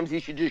sometimes he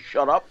should just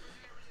shut up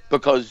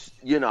because,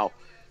 you know,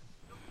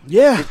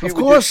 Yeah, if he of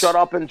would course. just shut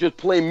up and just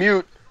play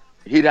mute,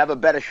 he'd have a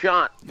better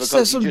shot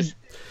because he just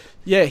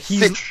yeah,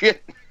 sick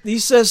shit. he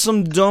says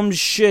some dumb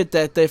shit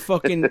that they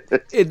fucking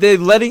they're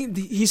letting.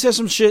 He says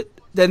some shit,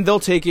 then they'll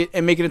take it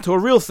and make it into a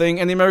real thing,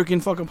 and the American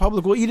fucking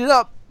public will eat it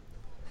up.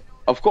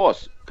 Of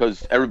course,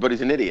 because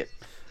everybody's an idiot.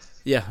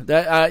 Yeah,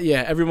 that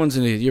yeah, everyone's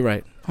an idiot. You're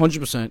right,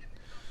 100%.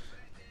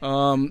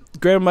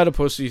 Grab him by the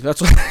pussy.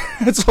 That's all,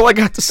 that's all I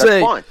got to That's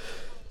say. fine.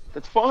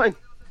 That's fine.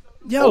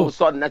 All of Yo, a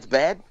sudden, that's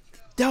bad?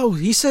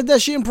 he said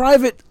that shit in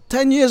private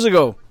 10 years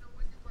ago.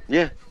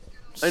 Yeah,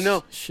 I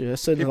know. Shit, I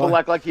said People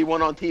act like he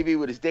went on TV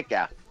with his dick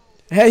out.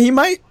 Hey, he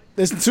might.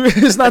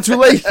 It's not too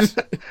late.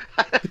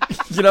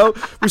 You know,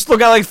 we still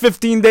got like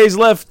 15 days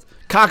left.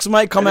 Cox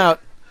might come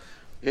out.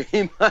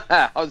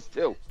 Us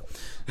too.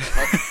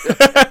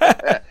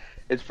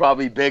 It's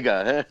probably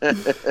bigger.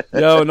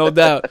 Yo, no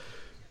doubt.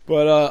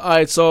 But all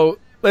right, so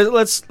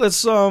let's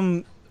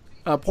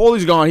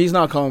Paulie's gone. He's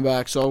not coming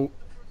back. So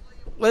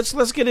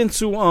let's get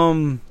into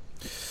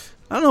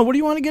I don't know. What do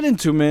you want to get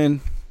into,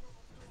 man?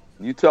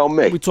 You tell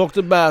me. We talked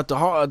about you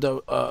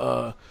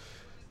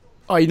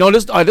know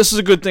this. This is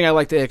a good thing I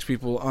like to ask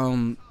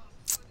people.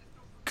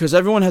 Because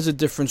everyone has a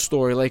different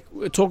story. Like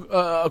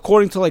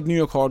according to like New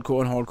York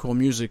hardcore and hardcore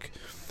music,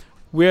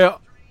 we're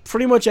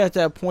pretty much at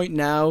that point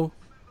now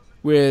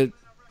where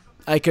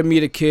I can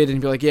meet a kid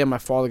and be like, yeah, my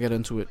father got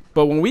into it.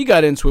 But when we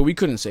got into it, we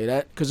couldn't say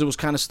that because it was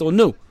kind of still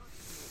new.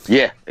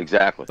 Yeah,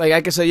 exactly. Like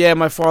I could say, yeah,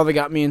 my father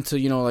got me into,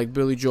 you know, like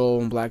Billy Joel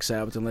and Black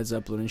Sabbath and Led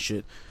Zeppelin and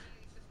shit.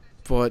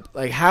 But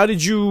like, how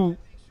did you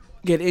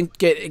get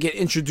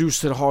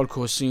introduced to the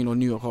hardcore scene or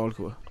New York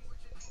hardcore?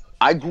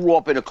 I grew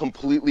up in a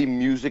completely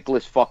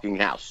musicless fucking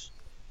house.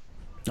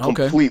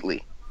 Okay.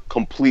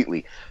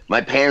 Completely.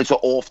 My parents are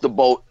off the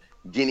boat,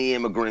 Guinea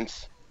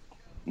immigrants.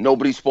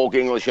 Nobody spoke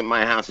English in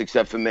my house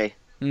except for me.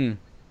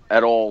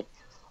 At all.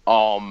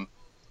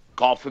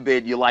 God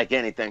forbid you like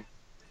anything.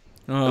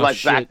 Oh, like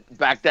shit.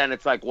 back then,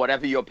 it's like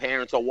whatever your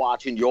parents are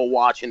watching, you're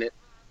watching it.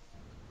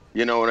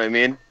 You know what I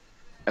mean?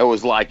 It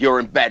was like you're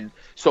in bed.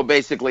 So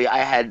basically, I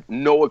had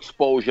no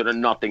exposure to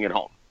nothing at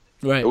home.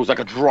 Right. It was like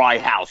a dry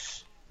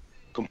house,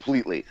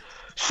 completely.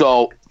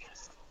 So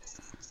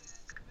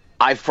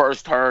the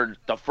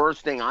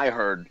first thing I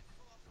heard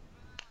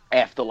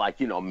after, like,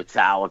 you know,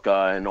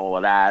 Metallica and all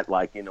of that,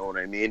 like, you know what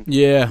I mean?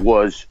 Yeah.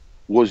 Was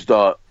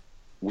the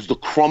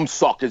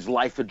Crumbsuckers'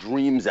 Life of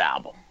Dreams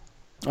album.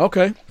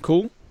 Okay.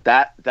 Cool.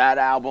 That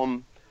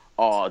album,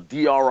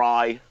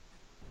 DRI,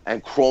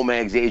 and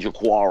Cro-Mag's Age of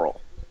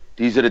Quarrel.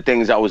 These are the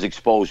things I was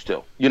exposed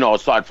to. You know,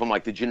 aside from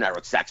like the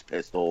generic Sex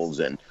Pistols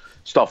and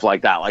stuff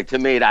like that. Like to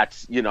me,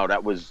 that's, you know,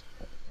 that was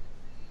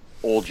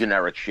all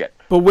generic shit.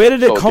 But where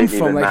did it So come didn't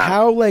from? even Like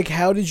matter.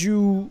 how did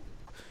you?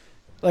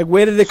 Like,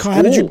 where did it come?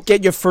 How did you School.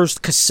 get your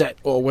first cassette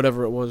or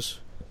whatever it was?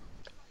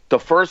 The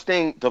first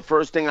thing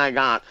I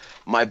got,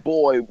 my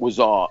boy was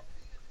a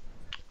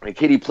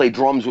kid. He played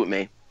drums with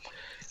me.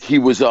 He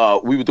was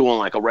we were doing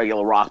like a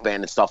regular rock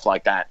band and stuff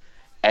like that,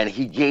 and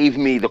he gave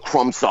me the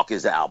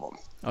Crumbsuckers album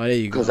Oh, there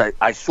you go. because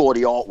I saw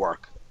the artwork,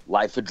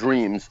 Life of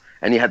Dreams,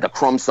 and he had the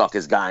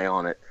Crumbsuckers guy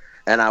on it,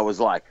 and I was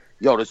like,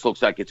 yo, this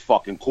looks like it's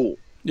fucking cool.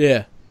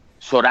 Yeah.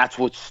 So that's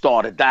what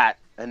started that,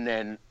 and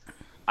then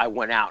I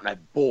went out and I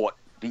bought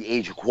the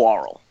Age of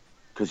Quarrel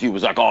because he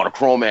was like, oh, the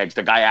Cro-Mags,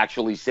 the guy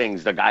actually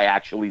sings,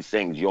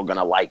 you're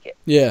gonna like it.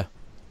 Yeah.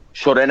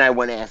 So then I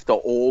went after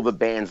all the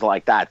bands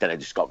like that. Then I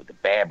discovered the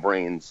Bad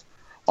Brains,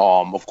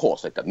 of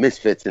course, like the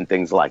Misfits and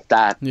things like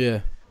that.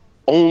 Yeah.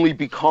 Only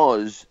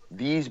because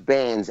these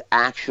bands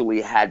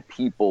actually had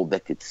people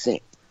that could sing.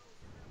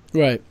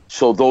 Right.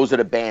 So those are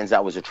the bands I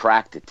was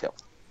attracted to.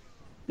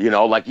 You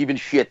know, like even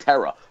Sheer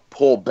Terror,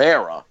 Paul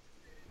Bearer,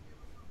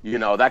 you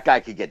know, that guy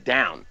could get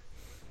down.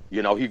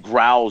 You know, he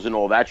growls and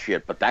all that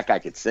shit, but that guy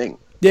could sing.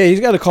 Yeah,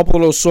 he's got a couple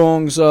of those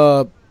songs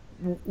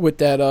with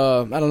that,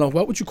 I don't know,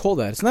 what would you call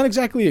that? It's not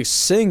exactly a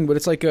sing, but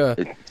it's like a...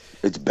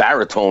 It's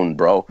baritone,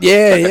 bro.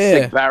 Yeah, like yeah.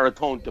 A sick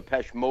baritone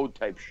Depeche Mode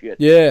type shit.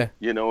 Yeah.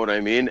 You know what I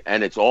mean?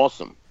 And it's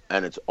awesome.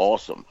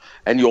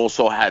 And you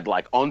also had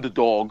like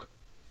Underdog.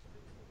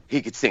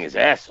 He could sing his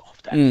ass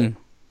off. That kid.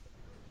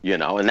 You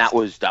know, and that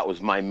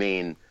was my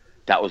main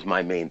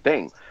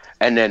thing.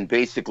 And then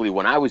basically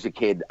when I was a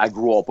kid, I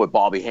grew up with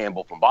Bobby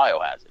Hamble from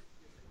Biohazard.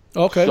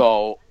 Okay.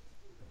 So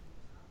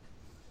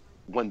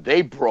when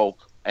they broke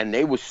and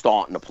they were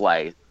starting to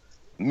play,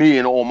 me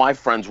and all my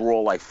friends were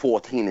all like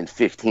 14 and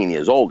 15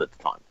 years old at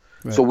the time.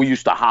 Right. So we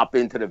used to hop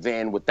into the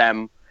van with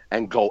them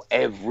and go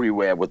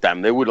everywhere with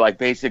them. They would like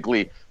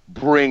basically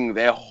bring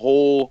their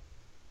whole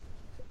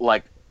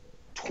like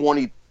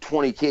 20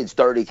 kids,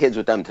 30 kids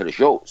with them to the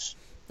shows.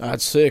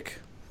 That's sick.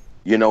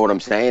 You know what I'm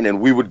saying?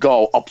 And we would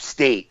go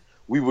upstate.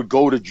 We would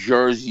go to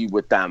Jersey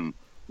with them.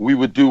 We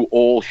would do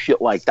all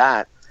shit like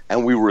that.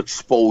 And we were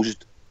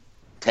exposed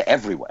to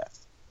everywhere.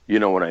 You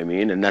know what I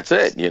mean? And that's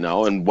it, you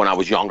know? And when I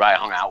was younger, I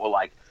hung out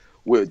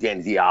with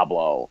Danny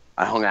Diablo.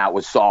 I hung out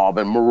with Saab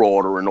and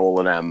Marauder and all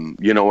of them.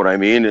 You know what I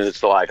mean? And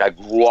it's like I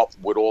grew up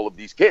with all of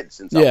these kids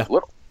since I was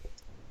little.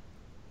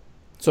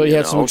 So you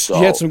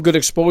had some good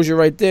exposure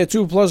right there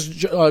too. Plus,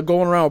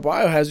 going around with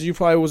Biohazard, you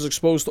probably was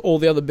exposed to all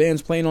the other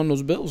bands playing on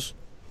those bills.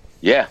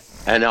 Yeah,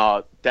 and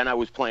then I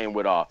was playing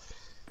with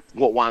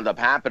what wound up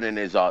happening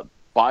is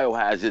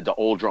Biohazard, the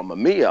old drummer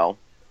Mio,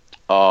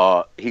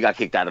 he got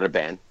kicked out of the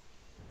band.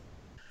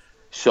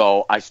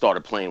 So I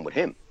started playing with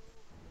him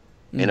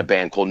in a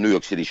band called New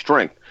York City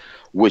Strength,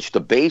 which the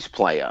bass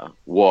player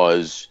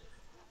was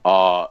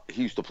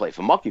he used to play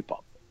for Monkey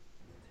Pup.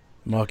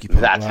 Monkey Pup.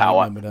 That's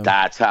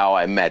how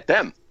I met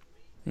them.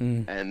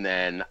 And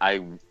then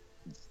I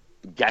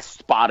guest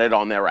spotted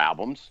on their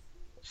albums,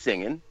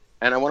 singing,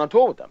 and I went on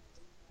tour with them.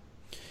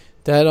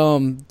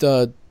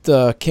 That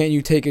the Can't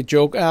You Take a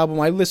Joke album,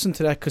 I listened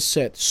to that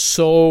cassette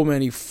so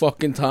many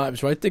fucking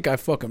times. Right? I think I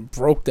fucking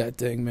broke that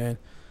thing, man.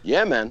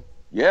 Yeah, man.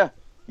 Yeah.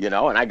 You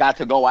know, and I got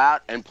to go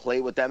out and play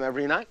with them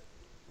every night.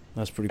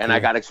 That's pretty cool. And I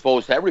got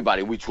exposed to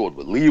everybody. We toured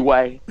with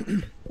Leeway.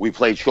 We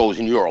played shows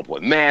in Europe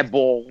with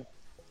Madball.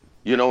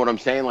 You know what I'm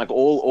saying? Like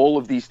all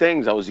of these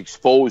things, I was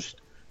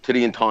exposed to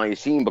the entire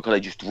scene because I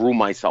just threw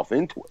myself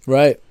into it.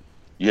 Right.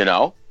 You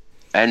know?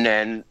 And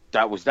then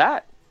that was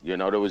that. You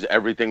know,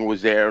 everything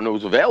was there and it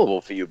was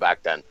available for you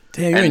back then.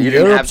 Damn, and you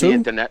didn't Europe have too? the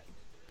internet.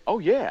 Oh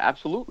yeah,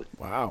 absolutely.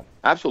 Wow.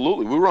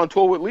 Absolutely. We were on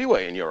tour with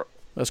Leeway in Europe.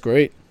 That's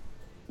great.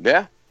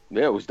 Yeah.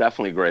 Yeah, it was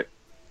definitely great.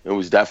 It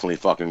was definitely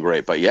fucking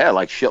great. But yeah,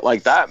 like shit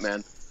like that,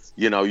 man.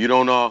 You know, you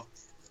don't know.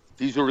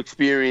 These are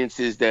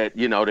experiences that,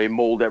 you know, they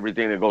mold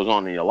everything that goes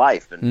on in your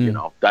life. And, you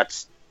know,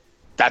 that's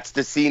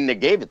the scene that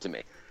gave it to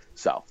me.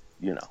 So,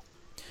 you know,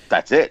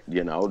 that's it.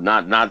 You know,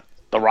 not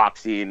the rock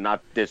scene,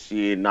 not this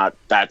scene, not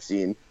that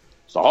scene.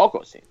 It's the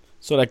hardcore scene.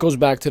 So that goes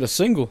back to the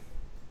single.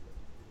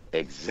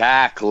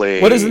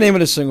 Exactly. What is the name of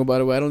the single, by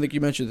the way? I don't think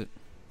you mentioned it.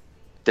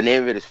 The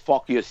name of it is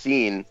Fuck Your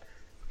Scene,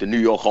 the New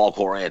York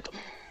hardcore anthem.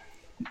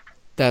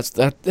 That's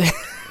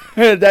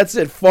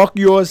it. Fuck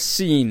Your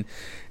Scene.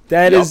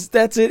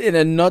 That's it in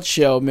a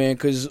nutshell, man.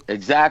 Cause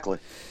exactly.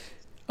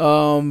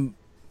 Brooklyn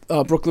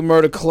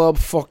Murder Club,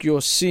 Fuck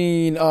Your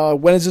Scene.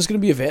 When is this going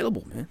to be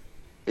available, man?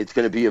 It's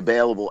going to be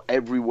available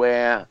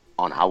everywhere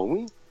on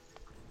Halloween,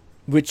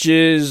 which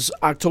is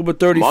October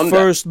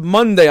 31st,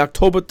 Monday,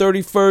 October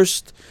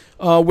 31st.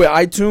 Where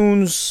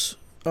iTunes.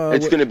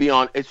 It's going to be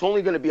on. It's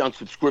only going to be on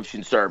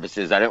subscription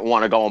services. I didn't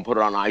want to go and put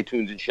it on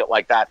iTunes and shit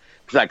like that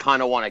because I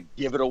kind of want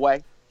to give it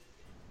away.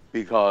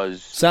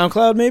 Because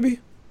SoundCloud, maybe.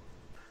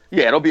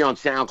 Yeah, it'll be on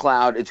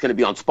SoundCloud. It's going to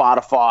be on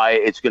Spotify.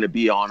 It's going to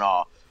be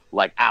on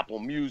like Apple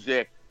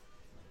Music,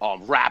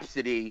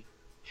 Rhapsody,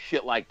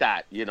 shit like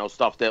that. You know,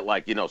 stuff that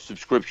like, you know,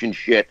 subscription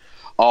shit.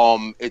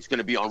 It's going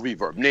to be on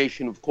Reverb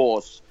Nation, of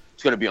course.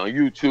 It's going to be on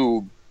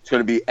YouTube. It's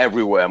going to be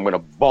everywhere. I'm going to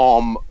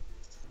bomb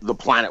the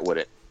planet with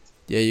it.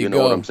 There you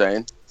know what I'm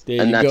saying?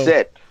 And that's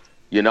it.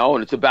 You know,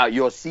 and it's about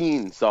your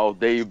scene. So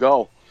there you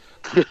go.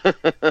 You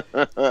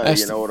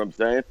know what I'm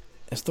saying?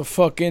 That's the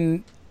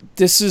fucking.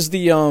 This is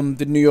the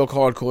New York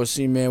hardcore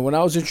scene, man. When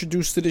I was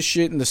introduced to this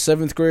shit in the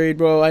 7th grade,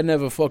 bro, I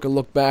never fucking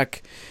looked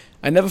back.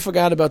 I never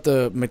forgot about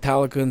the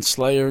Metallica and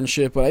Slayer and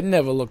shit, but I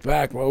never looked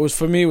back, bro.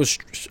 For me, it was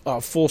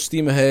full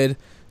steam ahead,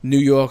 New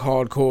York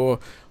hardcore.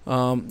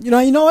 You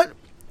know what?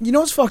 You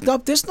know what's fucked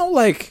up? There's no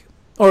like,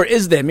 or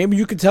is there? Maybe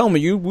you could tell me.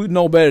 You would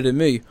know better than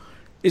me.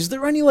 Is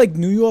there any like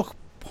New York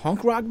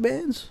punk rock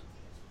bands?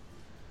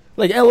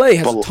 Like LA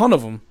has a ton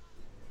of them.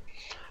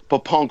 But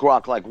punk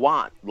rock like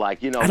what?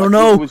 Like, you know, I don't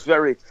know. It was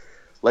very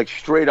like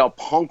straight up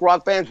punk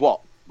rock bands.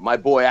 Well, my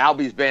boy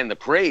Albie's band, The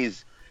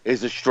Craze,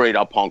 is a straight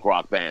up punk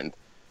rock band.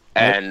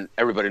 And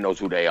everybody knows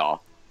who they are.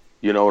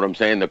 You know what I'm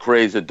saying? The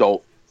Craze are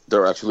dope.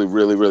 They're actually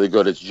really, really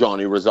good. It's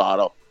Johnny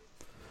Rosado.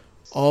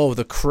 Oh,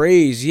 The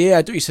Craze. Yeah,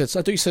 I thought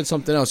you said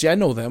something else. Yeah, I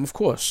know them, of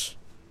course.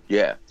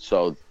 Yeah,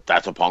 so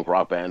that's a punk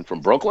rock band from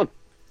Brooklyn.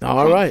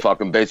 All right.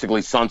 Fucking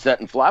basically Sunset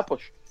and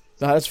Flatbush.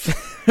 That's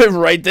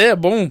right there.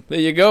 Boom. There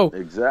you go.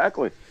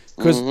 Exactly.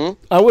 Because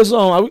I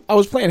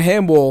was playing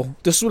handball.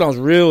 This is when I was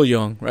real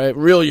young, right?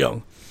 Real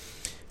young.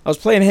 I was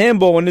playing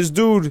handball, and this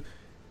dude,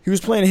 he was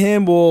playing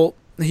handball.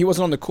 He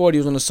wasn't on the court. He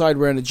was on the side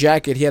wearing a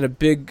jacket. He had a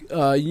big...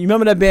 you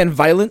remember that band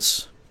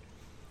Violence?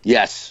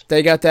 Yes.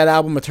 They got that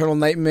album, Eternal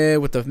Nightmare,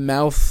 with the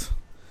mouth.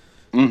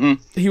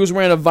 Mm-hmm. He was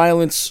wearing a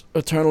Violence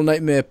Eternal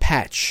Nightmare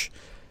patch.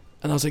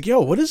 And I was like, yo,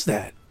 what is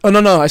that? Oh,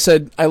 no. I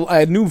said,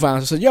 I knew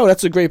Violence. I said, yo,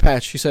 that's a great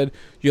patch. He said,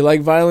 you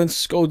like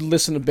Violence? Go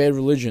listen to Bad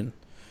Religion.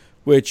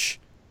 Which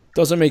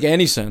doesn't make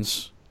any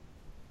sense.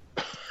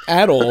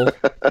 At all.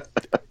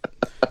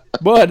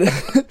 But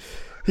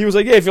he was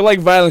like, yeah, if you like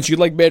violence, you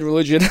like Bad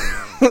Religion.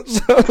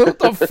 So what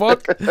the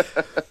fuck?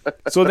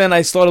 So then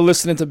I started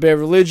listening to Bad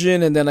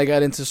Religion, and then I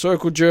got into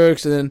Circle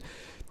Jerks, and then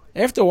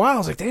after a while, I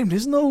was like, damn,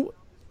 there's no...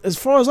 As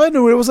far as I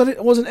knew, it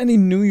wasn't any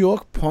New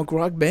York punk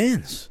rock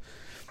bands.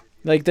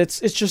 Like,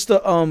 it's just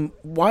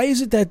why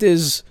is it that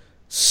there's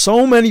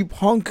so many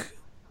punk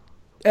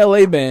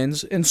LA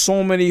bands and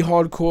so many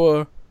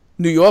hardcore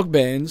New York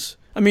bands?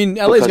 I mean,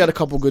 LA's got a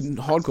couple good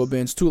hardcore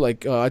bands too.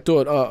 Like, I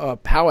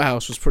thought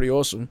Powerhouse was pretty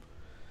awesome.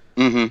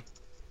 Mm-hmm.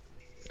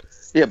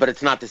 Yeah, but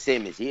it's not the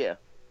same as here.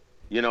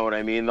 You know what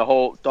I mean? The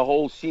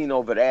whole scene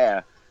over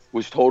there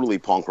was totally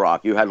punk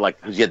rock. You had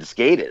the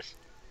skaters.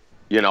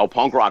 You know,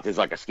 punk rock is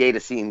like a skater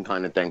scene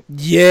kind of thing.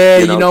 Yeah,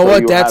 you know so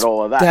what? Had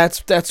all of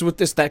that. That's what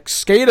that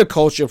skater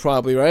culture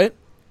probably, right?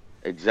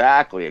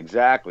 Exactly.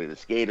 The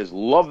skaters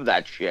love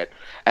that shit,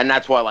 and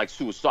that's why like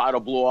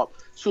Suicidal blew up.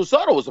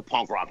 Suicidal was a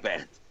punk rock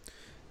band.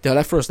 Yeah,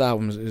 that first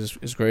album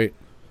is great.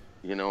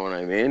 You know what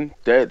I mean?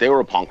 They were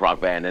a punk rock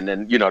band, and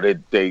then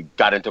they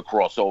got into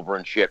crossover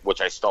and shit,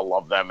 which I still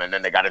love them, and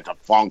then they got into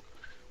funk,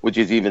 which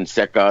is even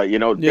sicker. They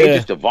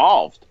just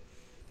evolved.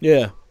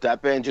 Yeah.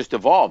 That band just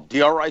evolved.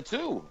 DRI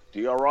 2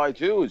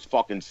 is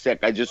fucking sick.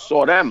 I just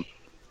saw them.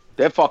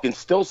 They fucking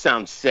still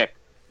sound sick.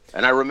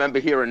 And I remember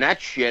hearing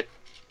that shit.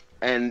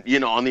 And,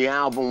 on the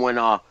album when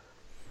the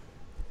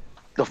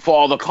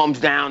father comes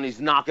down, he's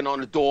knocking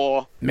on the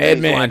door.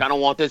 Madman. He's like, I don't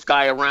want this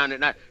guy around at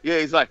night. Yeah,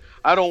 he's like,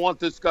 I don't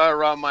want this guy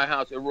around my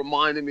house. It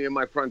reminded me of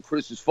my friend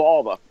Chris's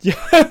father. Yeah,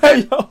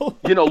 and,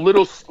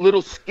 little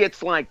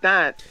skits like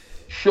that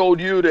showed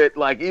you that,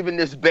 like, even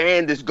this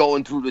band is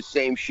going through the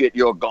same shit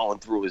you're going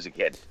through as a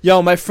kid.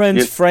 Yo, my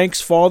friend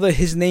Frank's father,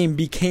 his name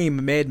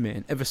became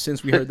Madman ever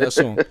since we heard that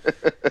song.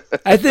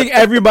 I think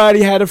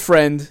everybody had a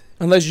friend,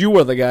 unless you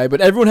were the guy, but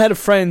everyone had a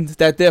friend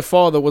that their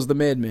father was the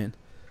Madman.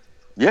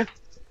 Yeah.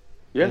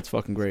 That's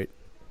fucking great.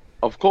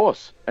 Of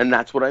course. And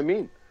that's what I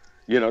mean.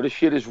 This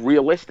shit is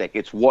realistic.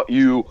 It's what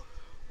you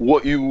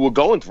were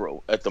going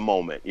through at the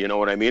moment. You know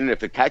what I mean? And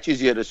if it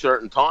catches you at a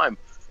certain time,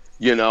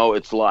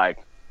 it's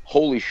like,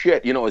 holy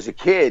shit, as a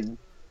kid,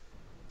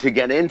 to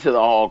get into the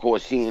hardcore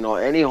scene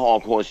or any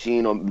hardcore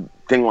scene or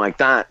thing like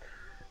that,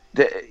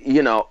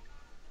 it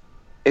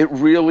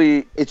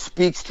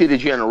speaks to the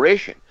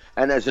generation.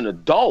 And as an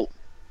adult,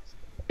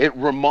 it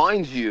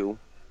reminds you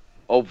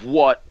of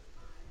what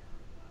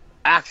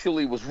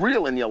actually was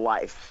real in your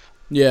life.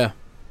 Yeah.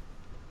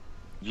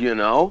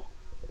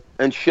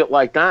 And shit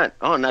like that.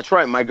 Oh, and that's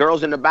right. My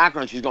girl's in the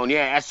background. She's going,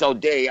 yeah,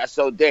 SOD. Oh,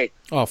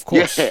 of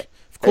course. Yeah,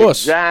 of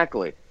course.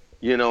 Exactly.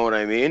 You know what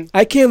I mean?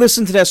 I can't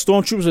listen to that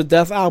Stormtroopers of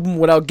Death album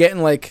without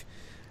getting, like,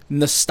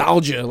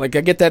 nostalgia. Like,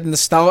 I get that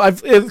nostalgia.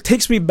 It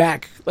takes me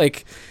back.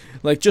 Like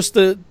just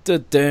the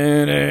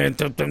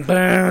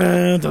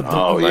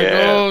oh,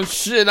 yeah. Oh,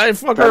 shit. I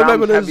fucking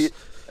remember this.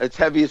 It's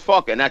heavy as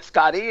fuck. And that's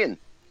Scott Ian.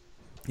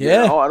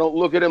 Yeah. I don't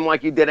look at him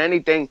like he did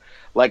anything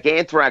like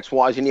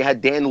Anthrax-wise. And you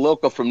had Dan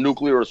Lilka from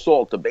Nuclear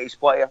Assault, the bass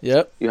player.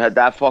 Yep. You had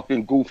that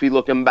fucking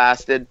goofy-looking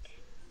bastard.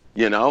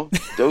 They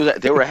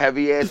were a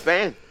heavy-ass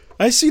band.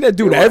 I see that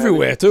dude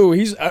everywhere too.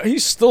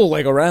 He's still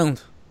like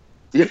around.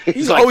 Yeah,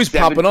 he's like always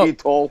popping up.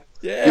 Tall.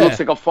 Yeah, he looks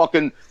like a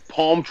fucking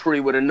palm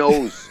tree with a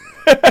nose.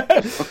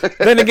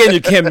 Then again,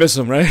 you can't miss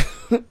him, right?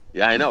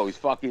 Yeah, I know he's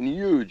fucking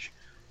huge.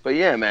 But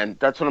yeah, man,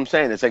 that's what I'm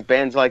saying. It's like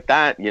bands like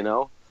that,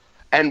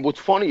 And what's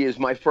funny is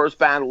my first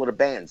battle of the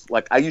bands.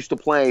 Like I used to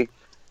play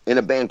in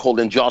a band called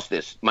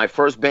Injustice. My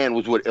first band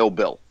was with Ill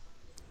Bill.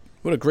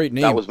 What a great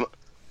name.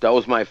 That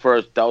was my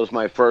first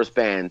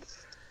band,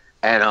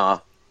 and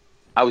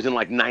I was in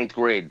like 9th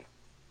grade,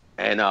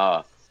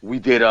 and we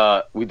did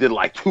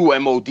like 2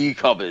 MOD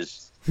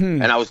covers,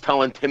 and I was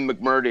telling Tim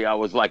McMurdy, I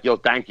was like, yo,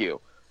 thank you.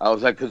 I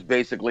was like, because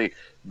basically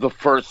the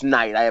first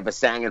night I ever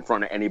sang in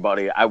front of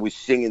anybody, I was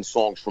singing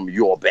songs from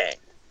your band.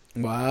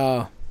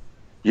 Wow.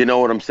 You know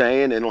what I'm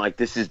saying? And like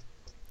this is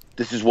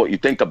what you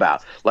think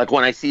about. Like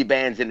when I see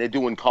bands and they're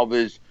doing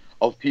covers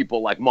of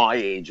people like my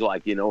age,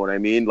 like, you know what I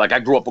mean? Like I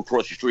grew up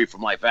across the street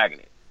from Life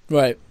Agony.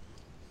 Right.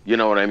 You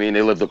know what I mean?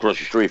 They lived across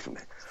the street from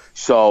me.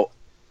 So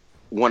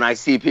when I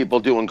see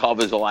people doing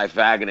covers of Life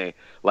Agony,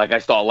 like I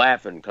start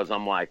laughing because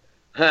I'm like,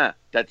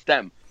 that's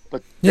them.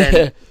 But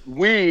then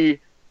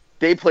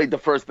they played the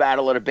first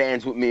battle of the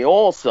bands with me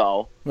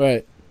also.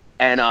 Right.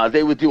 And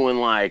they were doing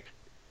like,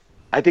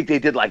 I think they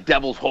did like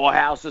Devil's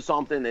Whorehouse or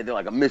something. They did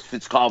like a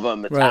Misfits cover, a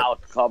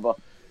Metallica cover.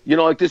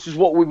 Like this is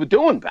what we were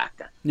doing back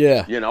then.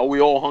 Yeah. We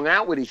all hung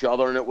out with each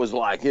other and it was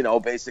like,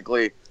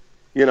 basically,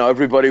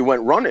 everybody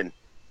went running.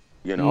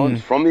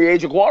 It's from the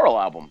Age of Quarrel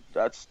album.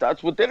 That's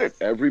what did it.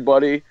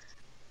 Everybody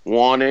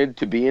wanted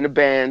to be in a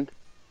band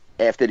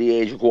after the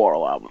Age of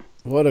Quarrel album.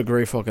 What a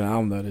great fucking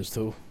album that is,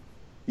 too.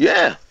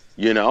 Yeah,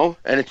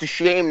 and it's a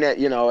shame that,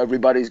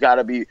 everybody's got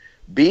to be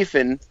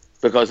beefing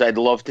because I'd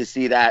love to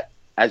see that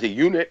as a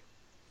unit.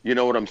 You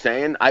know what I'm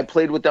saying? I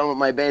played with them with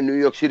my band New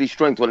York City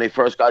Strength when they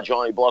first got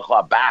Johnny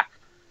Bloodclot back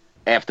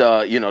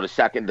after,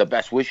 the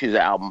Best Wishes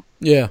album.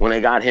 Yeah. When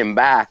they got him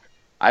back,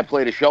 I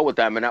played a show with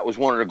them, and that was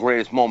one of the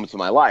greatest moments of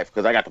my life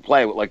because I got to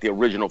play with, like, the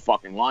original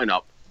fucking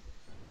lineup.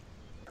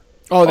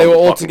 Oh, they of were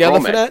the all fucking together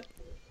for Cro-Mags. that?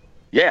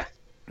 Yeah.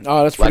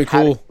 Oh, that's pretty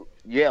cool.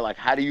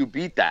 How do you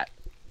beat that?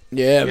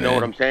 Yeah, You know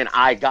what I'm saying?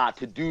 I got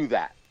to do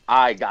that.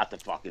 I got to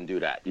fucking do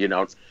that. You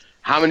know,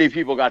 how many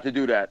people got to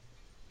do that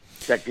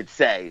could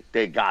say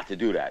they got to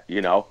do that?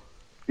 You know,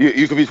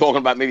 you could be talking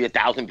about maybe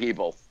 1,000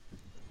 people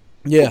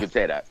who could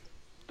say that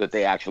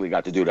they actually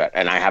got to do that,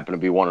 and I happen to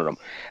be one of them.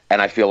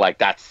 And I feel like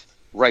that's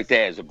right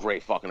there is a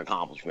great fucking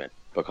accomplishment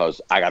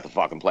because I got to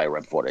fucking play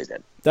right before they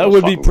did. That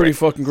would be pretty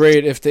fucking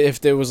great if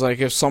there was like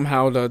if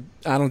somehow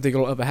I don't think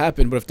it'll ever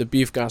happen, but if the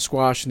beef got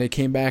squashed and they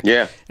came back,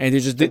 and they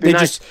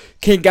just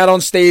got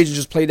on stage and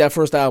just played that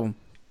first album.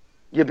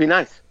 It'd be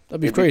nice. That'd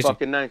be It'd crazy. Be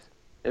fucking nice.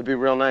 It'd be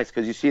real nice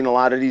because you've seen a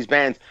lot of these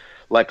bands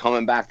like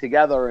coming back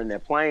together and they're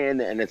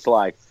playing and it's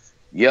like,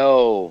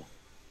 yo,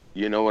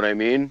 you know what I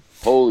mean?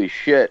 Holy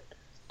shit,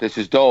 this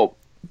is dope.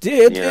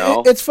 Dude,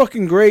 it's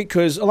fucking great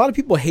because a lot of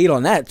people hate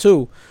on that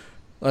too,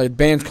 like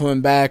bands coming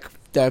back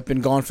that have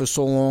been gone for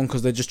so long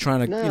because they're just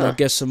trying to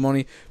get some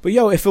money. But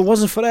yo, if it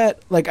wasn't for that,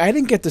 like I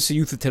didn't get to see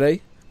Youth of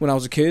Today when I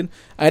was a kid.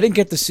 I didn't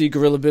get to see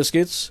Gorilla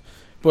Biscuits,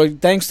 but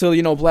thanks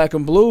to Black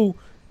and Blue.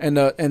 And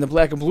the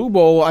Black and Blue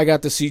Bowl, I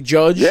got to see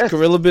Judge,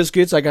 Gorilla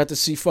Biscuits. I got to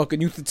see fucking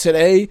Youth of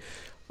Today.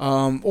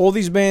 All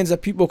these bands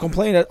that people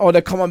complain that,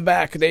 they're coming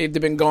back. They've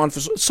been gone for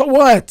so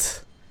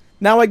what?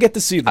 Now I get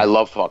to see them. I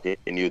love fucking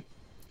Youth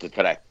of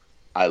Today.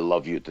 I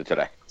love Youth of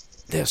Today.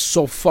 They're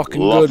so fucking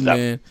good,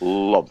 man.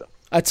 Love them.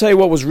 I tell you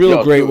what was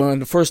real great when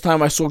the first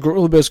time I saw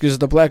Gorilla Biscuits,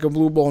 the Black and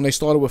Blue Bowl, and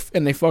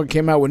they fucking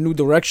came out with New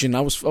Direction. I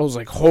was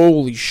like,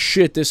 holy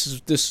shit, this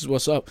is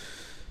what's up.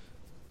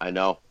 I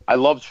know. I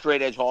loved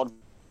Straight Edge Hard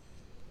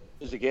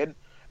as a kid,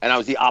 and I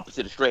was the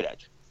opposite of straight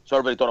edge. So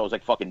everybody thought I was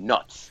like fucking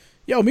nuts.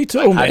 Yo, me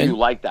too, man. How do you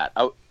like that?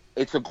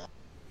 It's a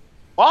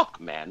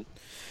fuck, man.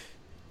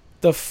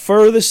 The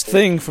furthest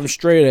thing from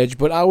straight edge,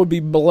 but I would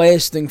be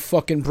blasting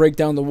fucking Break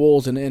Down the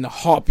Walls in a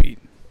heartbeat.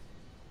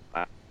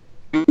 I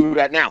do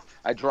that now.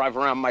 I drive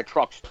around my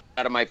truck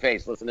out of my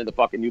face listening to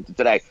fucking Youth of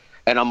Today,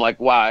 and I'm like,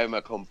 wow, I'm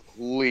a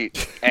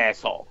complete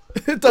asshole.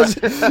 It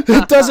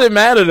doesn't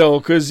matter though,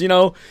 because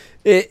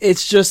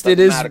it's just it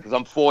is because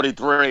I'm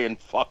 43 and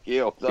fuck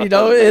you.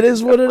 It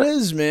is what it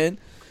is, man.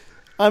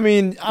 I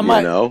mean,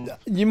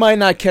 you might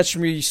not catch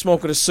me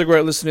smoking a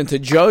cigarette listening to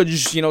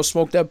Judge,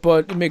 smoke that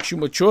butt, it makes you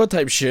mature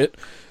type shit.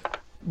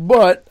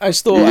 But I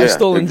still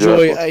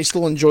enjoy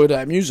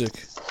that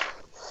music.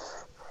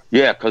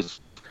 Yeah, because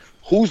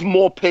who's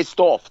more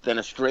pissed off than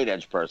a straight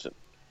edge person?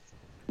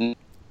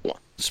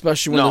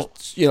 Especially when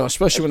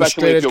especially when the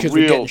straight edge kids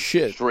were getting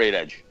shit. Straight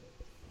edge.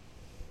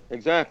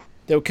 Exactly.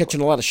 They were catching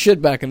a lot of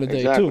shit back in the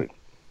day too.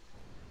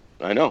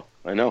 I know.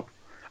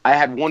 I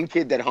had one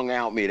kid that hung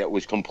out with me that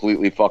was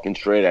completely fucking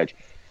straight edge,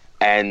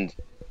 and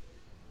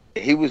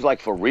he was like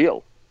for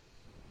real,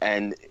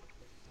 and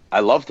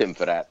I loved him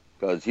for that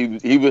because he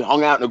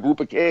hung out in a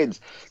group of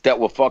kids that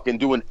were fucking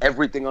doing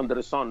everything under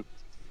the sun.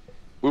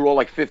 We were all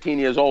like 15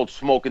 years old,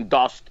 smoking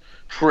dust,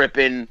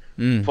 tripping,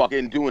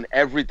 fucking doing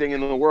everything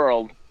in the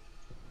world,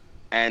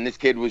 and this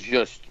kid was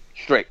just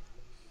straight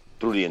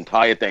through the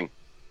entire thing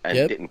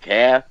and didn't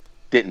care.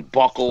 Didn't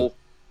buckle,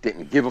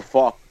 didn't give a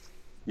fuck.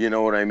 You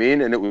know what I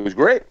mean? And it was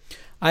great.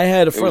 I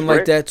had a friend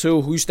like that,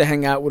 too, who used to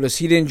hang out with us.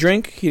 He didn't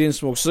drink. He didn't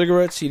smoke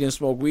cigarettes. He didn't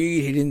smoke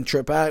weed. He didn't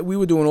trip out. We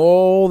were doing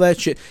all that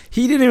shit.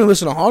 He didn't even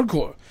listen to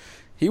hardcore.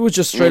 He was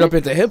just straight up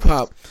into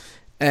hip-hop.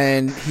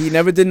 And he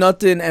never did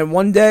nothing. And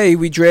one day,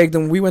 we dragged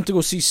him. We went to go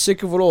see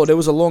Sick of It All. There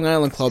was a Long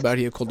Island club out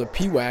here called the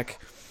PWAC.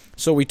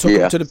 So we took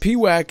him to the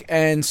PWAC,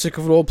 and Sick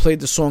of It All played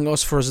the song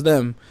Us First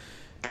Them.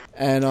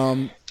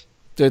 And,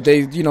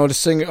 the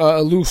singer,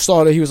 Lou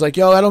started, he was like,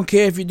 yo, I don't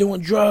care if you're doing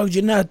drugs,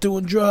 you're not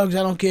doing drugs,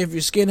 I don't care if you're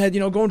skinhead,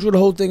 going through the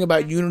whole thing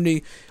about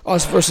unity,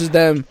 us versus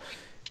them,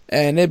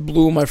 and it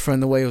blew my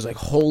friend away. It was like,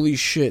 holy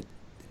shit.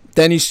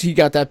 Then he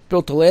got that,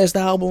 built the last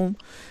album,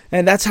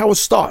 and that's how it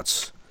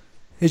starts.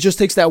 It just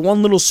takes that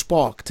one little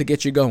spark to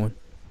get you going.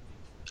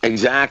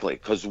 Exactly,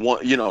 because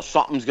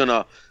something's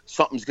gonna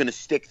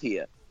stick to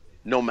you,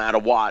 no matter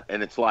what,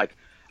 and it's like,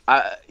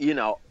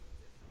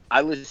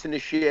 I listen to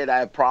shit. I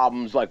have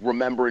problems like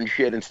remembering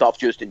shit and stuff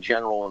just in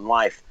general in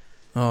life.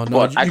 Oh, no,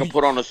 but I can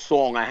put on a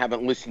song I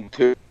haven't listened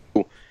to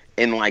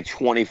in like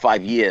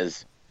 25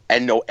 years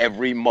and know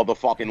every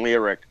motherfucking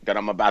lyric that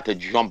I'm about to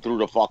jump through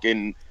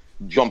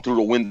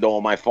the window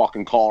of my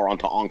fucking car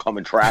onto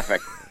oncoming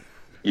traffic.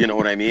 You know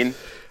what I mean?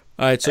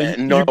 All right, so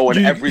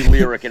knowing every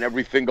lyric and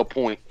every finger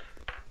point.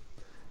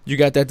 You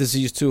got that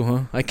disease too,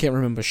 huh? I can't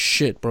remember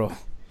shit, bro.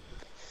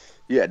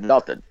 Yeah,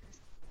 nothing.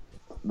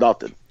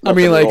 I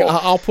mean, like,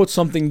 I'll put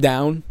something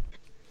down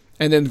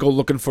and then go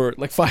looking for it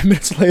like 5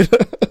 minutes later.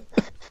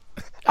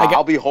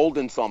 I'll be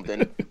holding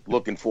something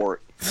looking for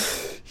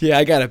it. Yeah,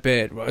 I got it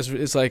bad, bro.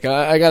 It's like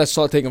I got to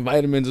start taking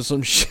vitamins or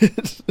some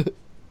shit.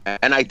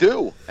 And I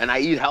do. And I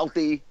eat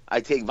healthy.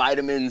 I take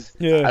vitamins.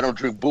 Yeah. I don't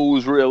drink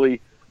booze,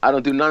 really. I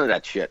don't do none of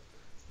that shit.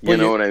 You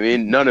know what I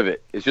mean? None of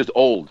it. It's just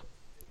old.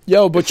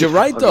 Yo, but you're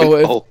right,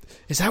 though.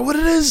 Is that what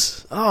it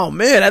is? Oh,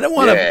 man. I don't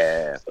want to.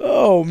 Yeah.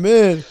 Oh,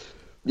 man.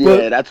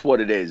 Yeah, that's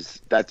what it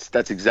is.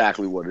 That's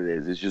exactly what it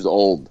is. It's just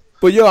old.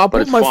 But yo, I'll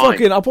put it's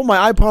fine. I'll put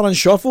my iPod on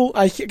shuffle.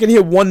 I can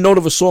hear one note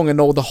of a song and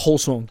know the whole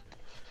song.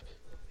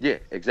 Yeah,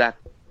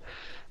 exactly.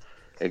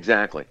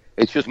 Exactly.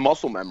 It's just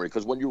muscle memory,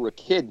 because when you were a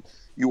kid,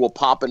 you were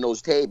popping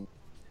those tapes,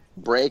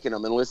 breaking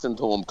them, and listening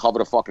to them cover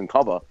to fucking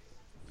cover,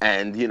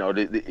 and you know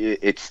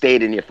it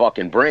stayed in your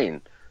fucking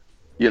brain.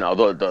 You know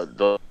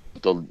the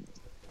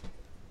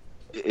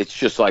it's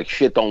just like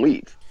shit don't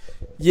leave.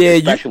 Yeah,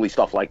 Especially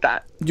stuff like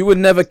that. you would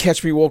never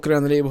catch me walking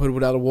around the neighborhood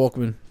without a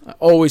Walkman. I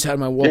always had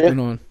my Walkman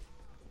on.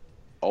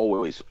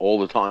 Always, all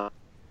the time,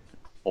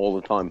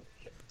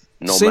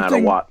 no Same matter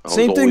thing, what. I was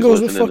Same thing always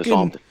goes with listening to fucking.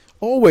 something.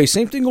 Always.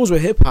 Same thing goes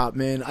with hip hop,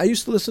 man. I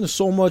used to listen to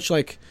so much,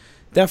 like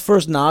that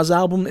first Nas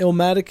album,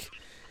 Illmatic.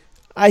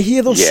 I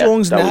hear those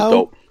songs that was now.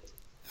 dope.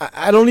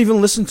 I don't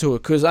even listen to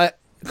it because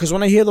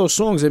when I hear those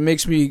songs, it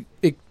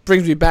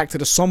brings me back to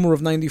the summer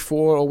of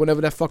 '94 or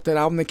whenever that fuck that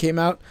album that came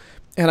out,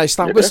 and I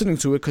stopped listening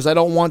to it because I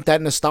don't want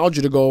that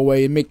nostalgia to go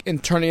away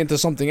and turn it into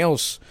something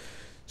else.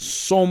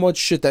 So much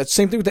shit. That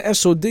same thing with the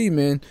SOD,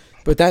 man.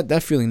 But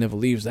that feeling never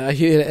leaves. I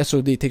hear the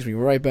SOD, it takes me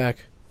right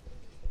back.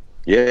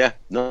 Yeah.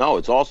 No,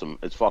 it's awesome.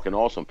 It's fucking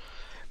awesome.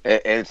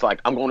 And it's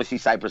like, I'm going to see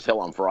Cypress Hill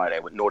on Friday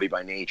with Naughty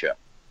by Nature.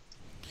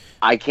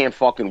 I can't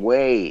fucking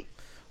wait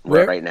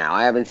right now.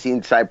 I haven't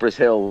seen Cypress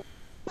Hill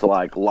to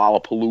like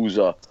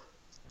Lollapalooza,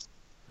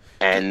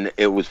 and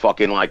it was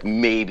fucking like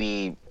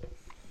maybe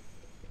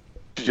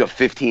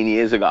 15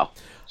 years ago,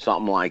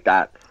 something like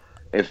that.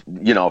 If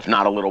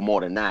not a little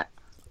more than that.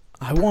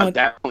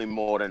 Definitely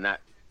more than that.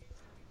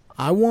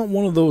 I want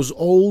one of those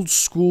old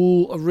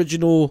school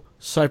original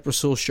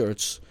Cypress Hill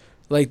shirts,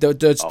 like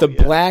the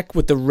black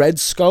with the red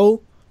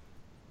skull.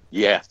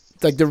 Yeah,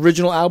 like the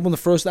original album, the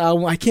first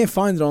album. I can't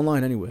find it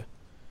online anywhere.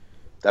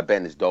 That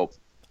band is dope.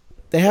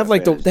 They have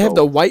have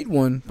the white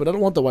one, but I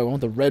don't want the white one. I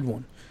want the red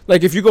one.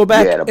 Like if you go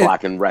back, the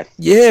black and red.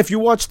 Yeah, if you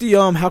watch the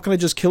How Can I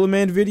Just Kill a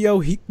Man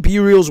video,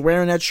 B-Real's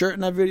wearing that shirt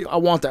in that video. I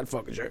want that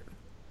fucking shirt.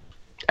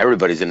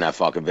 Everybody's in that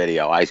fucking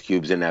video. Ice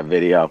Cube's in that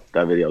video.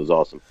 That video is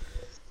awesome.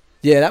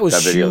 Yeah, that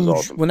was huge.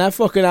 Awesome. When that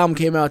fucking album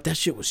came out, that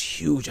shit was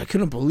huge. I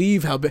couldn't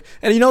believe how big.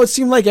 And it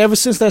seemed like ever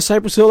since that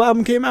Cypress Hill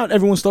album came out,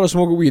 everyone started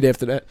smoking weed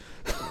after that.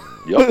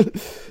 Yep.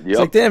 It's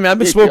like, damn, man, I've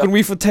been smoking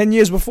weed for 10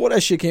 years before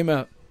that shit came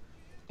out.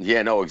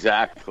 Yeah, no,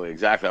 exactly.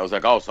 I was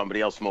like, oh,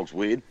 somebody else smokes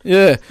weed?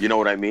 Yeah. You know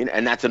what I mean?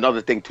 And that's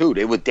another thing, too.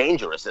 They were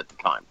dangerous at the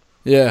time.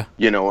 Yeah.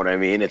 You know what I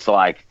mean? It's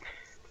like,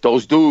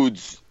 those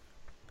dudes,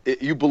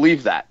 you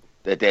believe that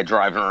they're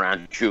driving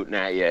around shooting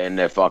at you and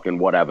they're fucking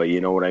whatever,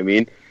 you know what I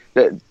mean?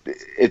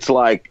 It's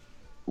like,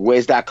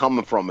 where's that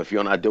coming from if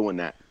you're not doing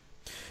that?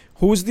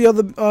 Who's the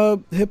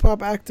other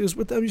hip-hop actors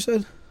with them, you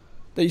said?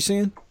 That you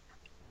seen?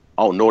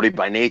 Oh, Naughty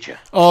by Nature.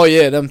 Oh,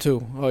 yeah, them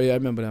too. Oh, yeah, I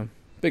remember them.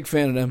 Big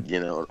fan of them.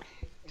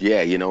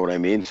 Yeah, you know what I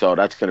mean? So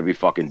that's going to be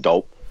fucking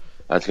dope.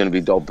 That's going to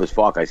be dope as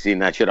fuck. I seen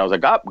that shit. I was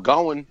like,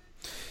 going.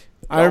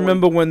 I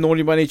remember when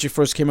Naughty by Nature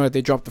first came out,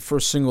 they dropped the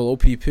first single,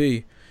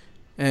 OPP.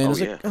 And I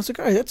was like,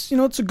 all right, that's,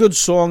 it's a good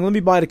song. Let me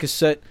buy the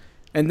cassette.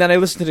 And then I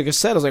listened to the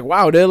cassette. I was like,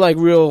 wow, they're like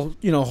real,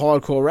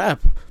 hardcore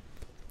rap.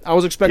 I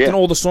was expecting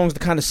all the songs to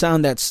kind of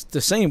sound that's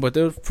the same, but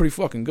they were pretty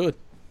fucking good.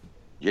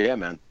 Yeah,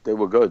 man. They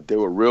were good. They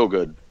were real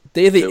good.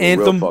 They're the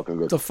anthem,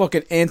 the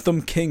fucking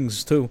anthem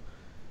kings, too.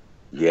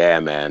 Yeah,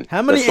 man.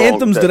 How many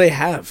anthems do they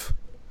have?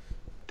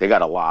 They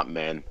got a lot,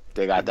 man.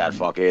 They got that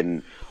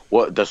fucking...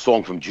 the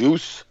song from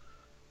Juice?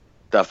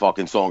 That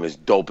fucking song is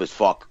dope as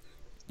fuck.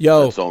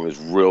 Yo. That song is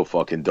real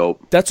fucking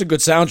dope. That's a good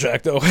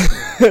soundtrack, though.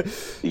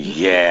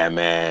 Yeah,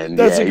 man.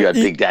 You had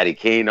Big Daddy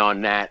Kane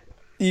on that.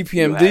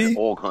 EPMD?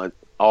 All kinds.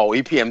 Oh,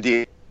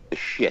 EPMD is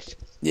shit.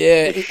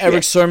 Yeah,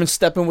 Eric Sermon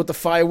stepping with the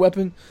fire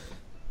weapon.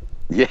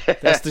 Yeah.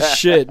 That's the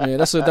shit,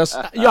 man.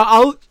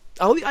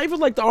 I even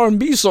like the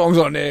R&B songs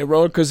on there,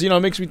 bro, because, it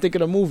makes me think of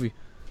the movie.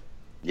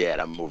 Yeah,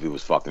 that movie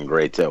was fucking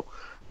great, too.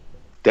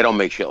 They don't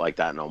make shit like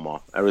that no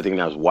more. Everything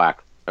now is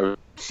whack.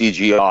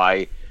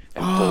 CGI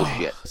and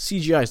bullshit.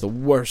 CGI is the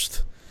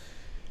worst.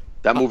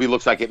 That movie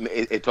looks like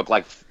it took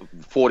like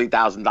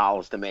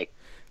 $40,000 to make.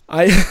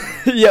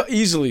 Yeah,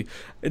 easily.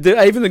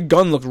 Even the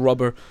gun looked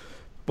rubber.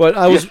 But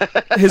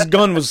his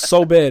gun was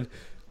so bad.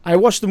 I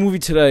watched the movie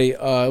today.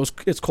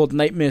 It's called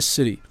Nightmare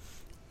City.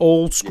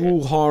 Old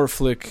school horror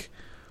flick.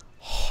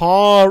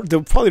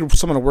 Probably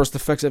some of the worst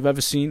effects I've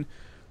ever seen.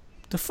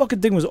 The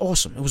fucking thing was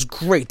awesome. It was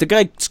great. The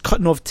guy's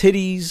cutting off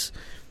titties.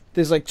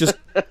 There's like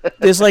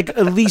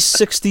at least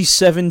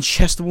 67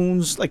 chest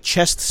wounds, like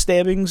chest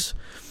stabbings.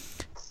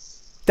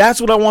 That's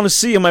what I want to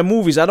see in my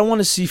movies. I don't want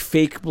to see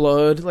fake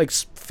blood, like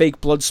fake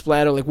blood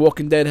splatter. Like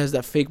Walking Dead has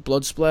that fake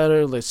blood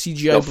splatter, like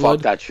CGI blood.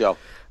 Fuck that show.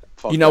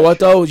 You know what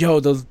though? Yo,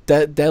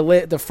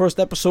 the first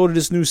episode of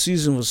this new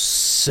season was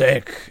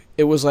sick.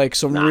 It was like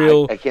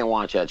I can't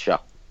watch that show.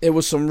 It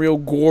was some real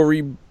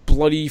gory,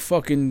 bloody,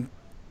 fucking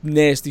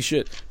nasty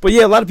shit. But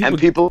yeah, a lot of people. And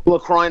people are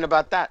crying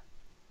about that.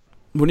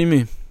 What do you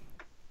mean?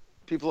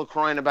 People are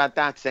crying about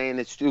that, saying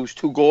it was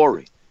too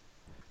gory.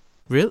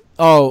 Really?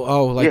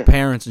 Like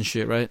parents and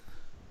shit, right?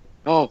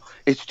 Oh,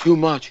 it's too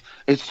much.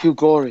 It's too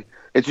gory.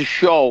 It's a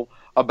show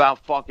about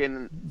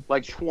fucking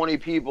like 20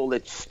 people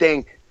that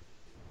stink.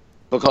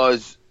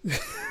 because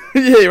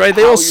Yeah, right.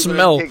 They how all are you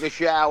smell. gonna take a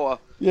shower?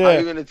 Yeah. How are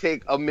you gonna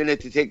take a minute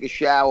to take a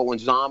shower when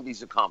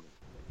zombies are coming?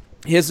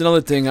 Here's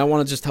another thing. I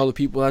want to just tell the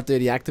people out there,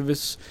 the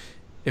activists,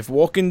 if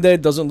Walking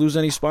Dead doesn't lose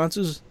any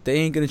sponsors, they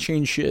ain't gonna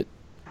change shit.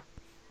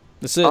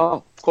 That's it.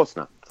 Oh, of course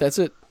not. That's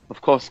it.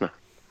 Of course not.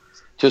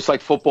 Just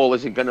like football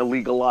isn't gonna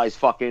legalize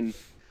fucking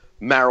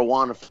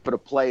marijuana for the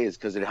players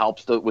because it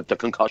helps with the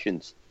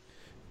concussions.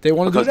 They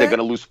want to do Because they're that.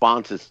 gonna lose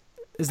sponsors.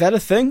 Is that a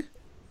thing?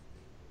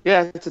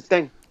 Yeah, it's a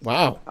thing.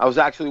 Wow. I was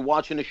actually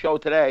watching the show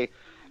today,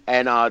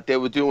 and they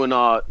were doing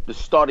the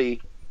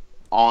study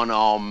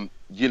on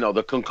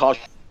the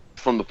concussion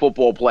from the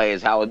football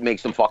players, how it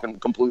makes them fucking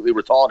completely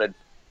retarded.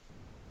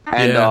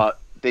 And Yeah.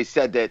 they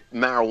said that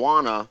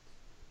marijuana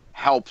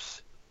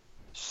helps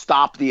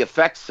stop the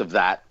effects of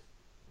that.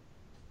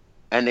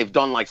 And they've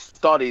done like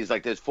studies,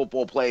 like there's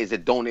football players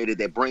that donated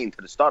their brain to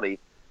the study,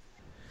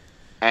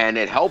 and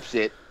it helps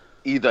it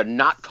either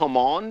not come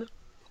on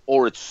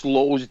or it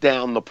slows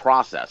down the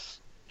process,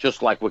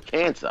 just like with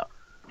cancer.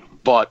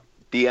 But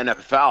the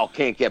NFL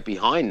can't get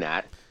behind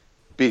that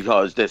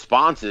because their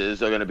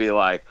sponsors are going to be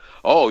like,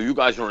 oh, you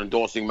guys are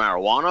endorsing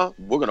marijuana?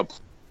 We're going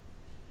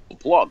to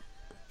plug.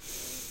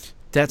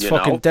 That's You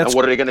fucking. know? That's And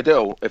what are they going to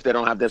do if they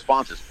don't have their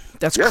sponsors?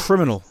 that's Yeah.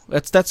 criminal.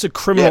 That's a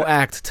criminal Yeah.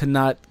 act to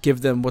not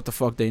give them what the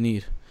fuck they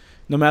need,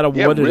 no matter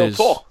Yeah, what it real is.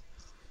 talk.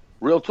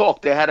 Real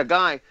talk. They had a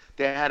guy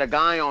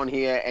on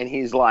here, and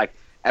he's like,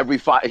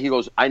 he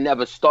goes, I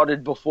never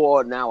stuttered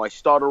before. Now I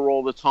stutter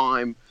all the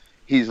time.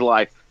 He's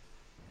like,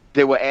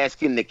 they were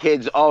asking the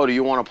kids, oh, do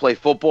you want to play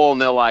football?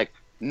 And they're like,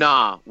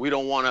 nah, we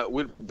don't want to.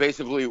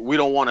 We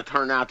don't want to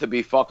turn out to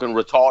be fucking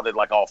retarded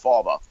like our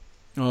father.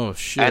 Oh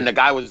shit. And the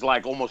guy was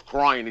like almost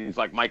crying. He's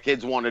like, my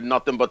kids wanted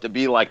nothing but to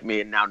be like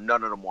me, and now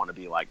none of them want to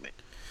be like me.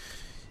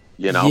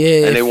 You know,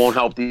 Yeah. and they won't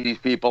help these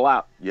people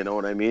out. You know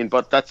what I mean?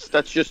 But that's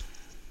just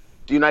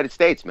the United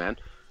States, man.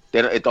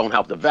 It don't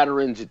help the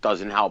veterans. It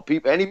doesn't help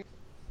people.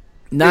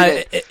 Nah,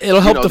 it'll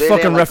help the they're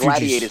fucking like refugees.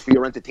 gladiators for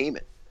your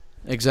entertainment.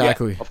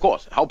 Exactly. Yeah, of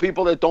course, help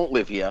people that don't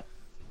live here.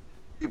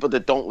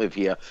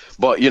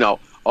 But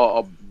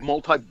a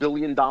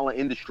multi-billion-dollar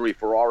industry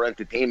for our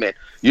entertainment.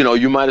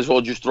 You might as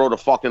well just throw the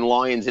fucking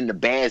lions and the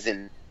bears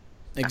in.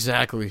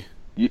 Exactly.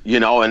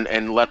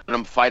 And let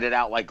them fight it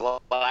out like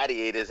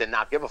gladiators and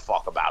not give a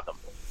fuck about them.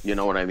 You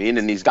know what I mean?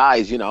 And these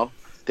guys,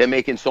 they're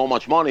making so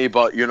much money,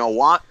 but you know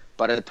what?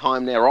 By the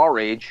time they're our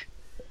age,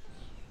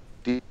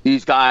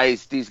 these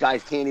guys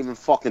can't even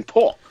fucking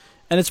talk.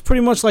 And it's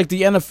pretty much like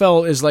the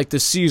NFL is like the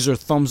Caesar,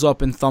 thumbs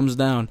up and thumbs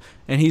down,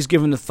 and he's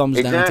giving the thumbs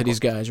down to Exactly. these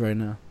guys right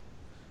now.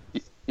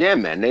 Yeah,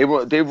 man,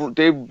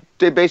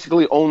 they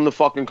basically own the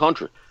fucking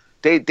country.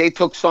 They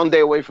took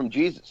Sunday away from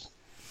Jesus.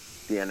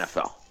 The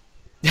NFL.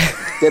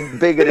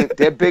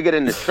 They're bigger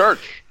than the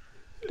church.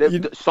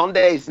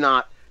 Sunday's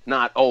not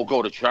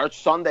go to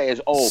church. Sunday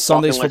is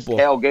Sunday's fucking football.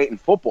 let's tailgate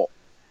and football.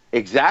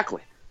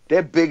 Exactly.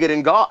 They're bigger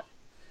than God.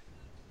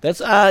 That's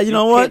you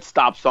know Can't what?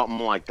 stop something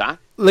like that.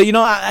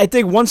 I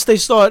think once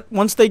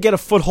they get a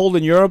foothold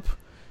in Europe,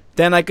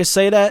 then I could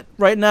say that.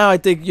 Right now, I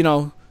think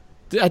God's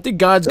They'll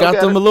got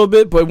get them it. a little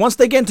bit, but once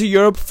they get into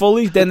Europe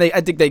fully, then I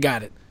think they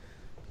got it.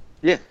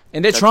 Yeah.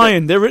 And they're That's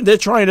trying. They're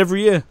trying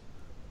every year.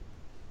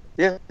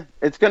 Yeah,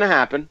 it's gonna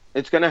happen.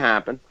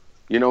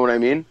 You know what I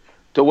mean?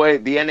 The way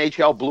the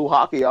NHL blew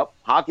hockey up.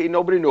 Hockey,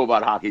 nobody knew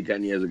about hockey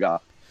 10 years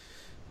ago.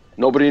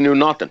 Nobody knew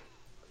nothing.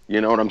 You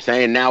know what I'm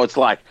saying? Now it's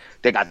like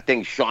they got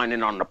things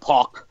shining on the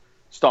puck,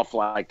 stuff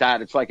like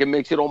that. It's like it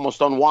makes it almost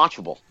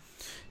unwatchable.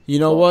 You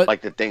know what?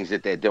 Like the things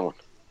that they're doing.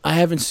 I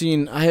haven't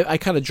seen. I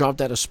kind of dropped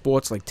out of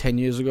sports like 10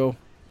 years ago.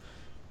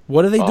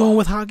 What are they doing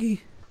with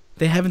hockey?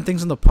 They having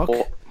things on the puck.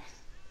 Well,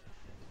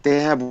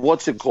 they have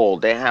what's it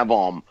called? They have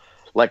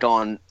like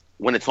on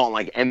when it's on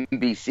like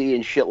NBC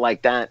and shit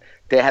like that.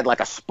 They had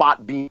like a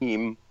spot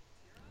beam,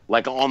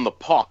 like on the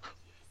puck,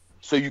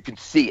 so you can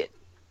see it.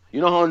 You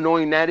know how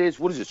annoying that is?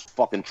 What is this,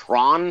 fucking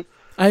Tron?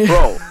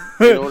 Bro,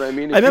 you know what I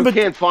mean? If I remember you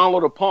can't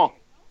follow the puck,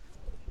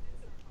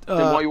 then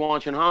why are you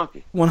watching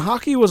hockey? when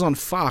hockey was on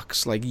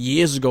Fox like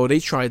years ago. They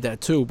tried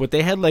that too, but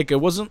they had like it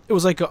was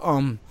like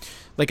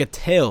a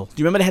tail. Do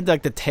you remember they had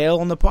like the tail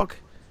on the puck?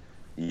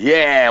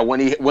 Yeah, when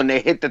they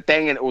hit the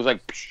thing and it was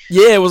like,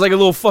 Yeah, it was like a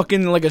little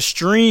fucking like a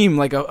stream,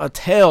 like a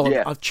tail.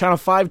 Yeah. Channel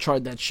 5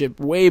 tried that shit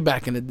way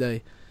back in the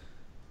day.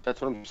 that's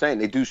what I'm saying.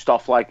 They do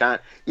stuff like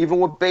that. Even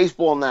with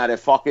baseball and that,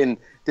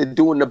 they're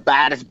doing the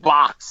baddest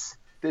box.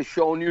 They're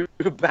showing you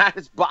the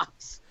baddest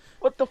box.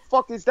 What the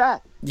fuck is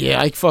that? Yeah,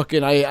 I dropped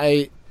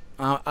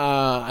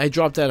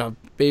that out.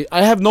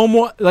 I have no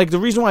more, like, the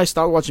reason why I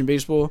stopped watching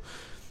baseball,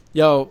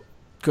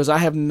 because I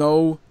have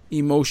no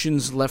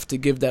emotions left to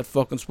give that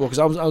fucking sport. Because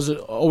I was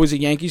always a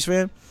Yankees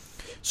fan.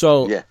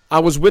 So Yeah. I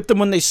was with them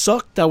when they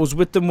sucked. I was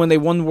with them when they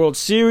won the World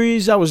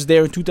Series. I was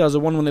there in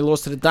 2001 when they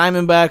lost to the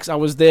Diamondbacks. I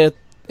was there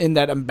in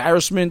that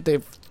embarrassment. They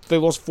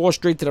lost 4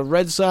 straight to the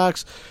Red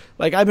Sox.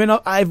 Like, I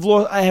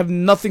have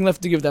nothing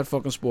left to give that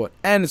fucking sport,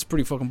 and it's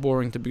pretty fucking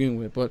boring to begin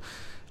with. But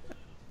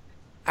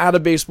out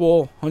of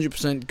baseball,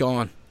 100%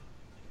 gone.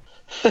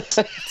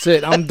 That's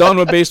it. I'm done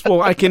with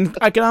baseball. I can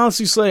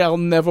honestly say I'll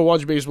never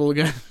watch baseball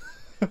again.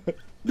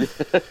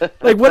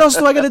 Like, what else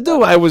do I got to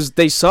do?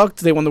 They sucked.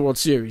 They won the World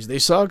Series. They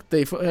sucked.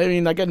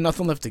 I got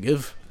nothing left to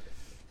give.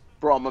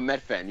 Bro, I'm a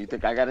Met fan. You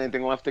think I got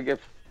anything left to give?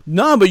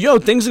 No, but yo,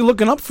 things are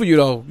looking up for you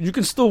though. You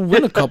can still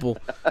win a couple.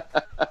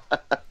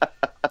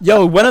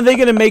 Yo, when are they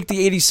gonna make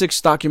the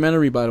 '86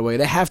 documentary? By the way,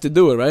 they have to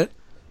do it, right?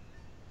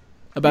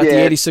 About the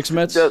 '86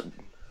 Mets.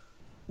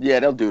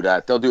 They'll do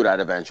that. They'll do that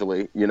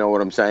eventually. You know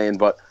what I'm saying?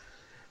 But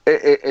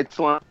it's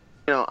like,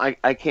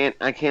 I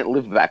can't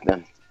live back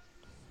then.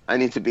 I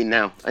need to be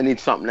now. I need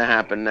something to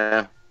happen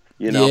now.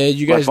 You know, yeah,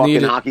 you guys my need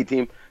fucking it. hockey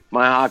team.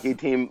 My hockey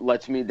team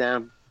lets me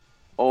down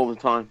all the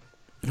time.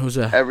 Who's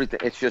that? Everything.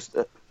 It's just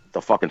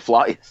the fucking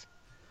Flyers.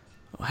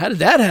 How did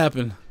that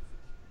happen?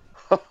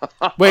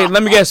 Wait,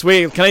 let me guess.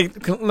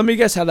 Let me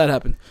guess how that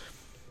happened.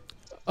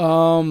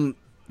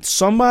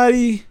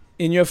 Somebody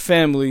in your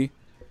family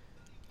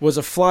was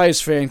a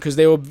Flyers fan because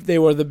they were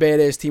the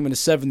badass team in the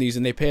 '70s,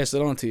 and they passed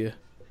it on to you.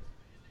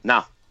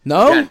 No.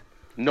 No? Again,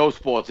 no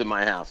sports in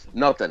my house.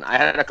 Nothing. I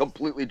had a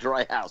completely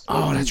dry house. No Oh,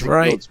 that's music,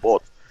 right. No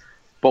sports.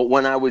 But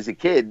when I was a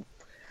kid,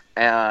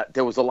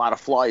 there was a lot of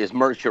Flyers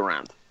merch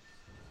around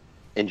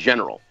in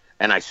general.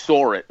 And I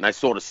saw it, and I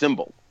saw the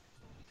symbol.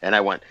 And I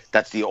went,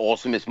 that's the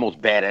awesomest,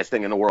 most badass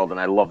thing in the world, and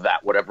I love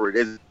that. Whatever it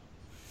is,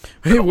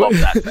 I love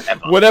that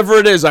forever. Whatever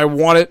it is, I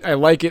want it. I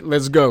like it.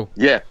 Let's go.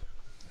 Yeah.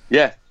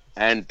 Yeah.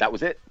 And that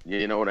was it.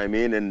 You know what I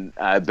mean? And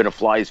I've been a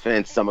Flyers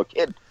fan since I'm a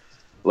kid,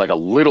 like a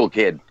little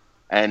kid.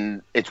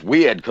 And it's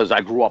weird because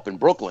I grew up in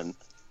Brooklyn.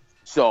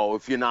 So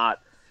if you're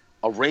not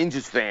a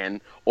Rangers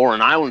fan or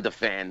an Islander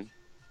fan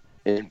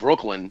in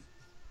Brooklyn,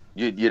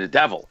 you're the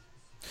devil.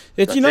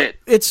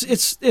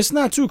 It's it's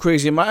not too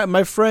crazy.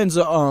 My friends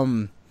are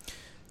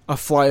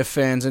Flyer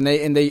fans, and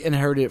they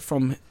inherited it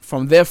from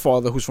their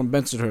father, who's from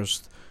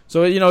Bensonhurst.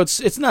 So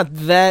it's not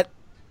that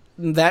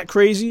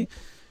crazy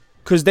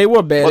because they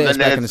were badass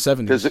back in the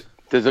 '70s.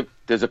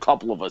 There's a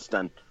couple of us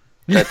then.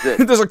 That's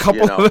it. There's a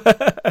couple.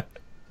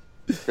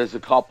 There's a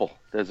couple.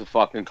 There's a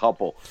fucking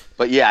couple.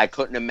 But yeah, I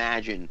couldn't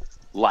imagine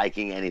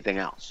liking anything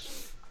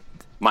else.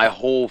 My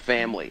whole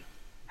family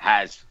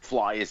has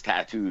Flyers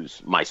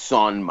tattoos. My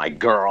son, my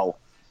girl,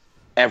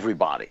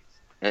 everybody.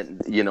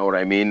 And you know what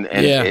I mean?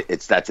 And yeah.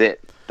 That's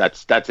it.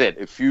 That's it.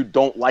 If you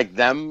don't like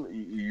them,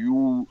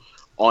 you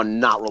are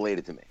not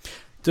related to me.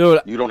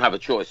 Dude, you don't have a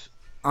choice.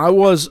 I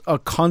was a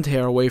cunt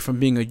hair away from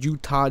being a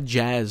Utah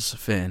Jazz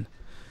fan.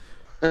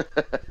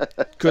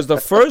 Because the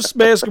first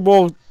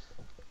basketball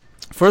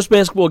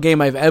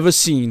game I've ever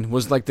seen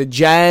was like the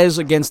Jazz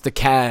against the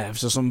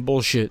Cavs or some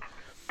bullshit.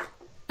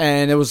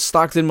 And it was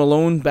Stockton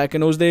Malone back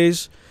in those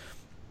days.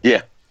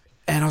 Yeah.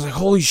 And I was like,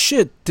 holy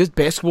shit, this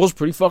basketball's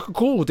pretty fucking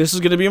cool. This is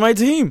going to be my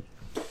team.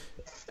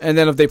 And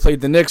then if they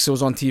played the Knicks, it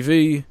was on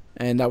TV.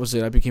 And that was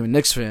it. I became a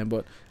Knicks fan.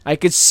 But I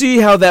could see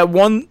how that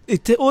one...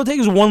 it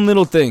takes one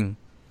little thing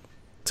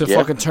to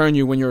fucking turn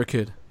you when you're a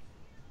kid.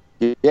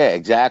 Yeah,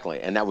 exactly.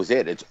 And that was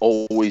it. It's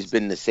always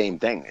been the same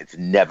thing. It's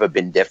never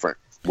been different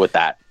with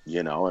that,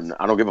 and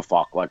I don't give a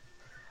fuck. Like,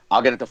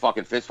 I'll get into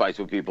fucking fistfights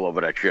with people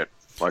over that shit.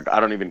 Like, I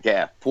don't even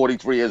care.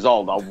 43 years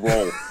old, I'll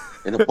roll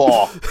in a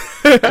bar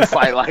and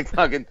fight like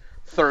fucking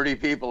 30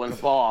 people in a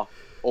bar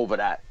over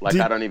that. Like,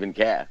 I don't even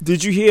care.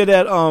 Did you hear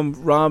that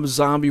Rob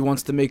Zombie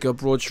wants to make a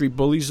Broad Street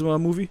Bullies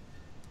movie?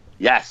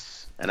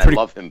 Yes, and I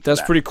love him for That's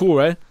that. pretty cool,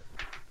 right?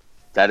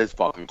 That is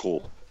fucking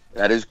cool.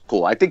 That is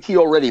cool. I think he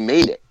already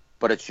made it,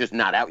 but it's just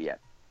not out yet.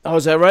 Oh,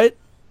 is that right?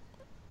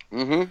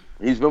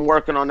 Mm-hmm. He's been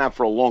working on that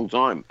for a long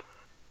time.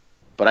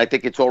 But I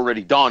think it's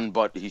already done,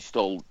 but he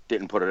still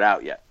didn't put it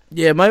out yet.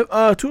 Yeah, my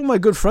two of my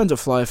good friends are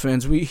Fly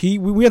fans. We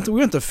went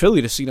to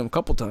Philly to see them a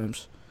couple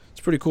times.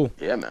 It's pretty cool.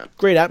 Yeah, man.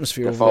 Great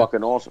atmosphere. They're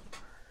fucking awesome.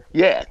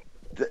 Yeah,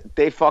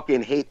 they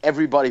fucking hate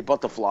everybody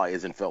but the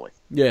Flyers in Philly.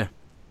 Yeah.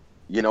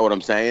 You know what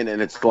I'm saying?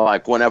 And it's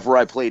like whenever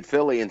I played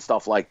Philly and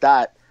stuff like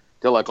that,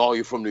 they're like, "Oh,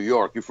 you're from New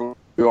York. You're from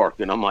New York,"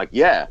 and I'm like,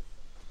 "Yeah,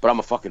 but I'm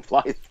a fucking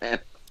Flyers fan."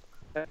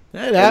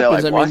 That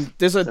happens. Like, I mean,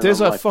 there's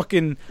a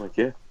fucking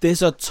yeah.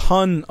 There's a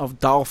ton of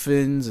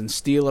Dolphins and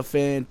Steeler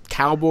fans.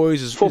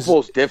 Cowboys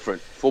Football's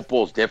different.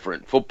 Football's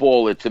different.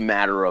 Football, it's a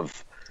matter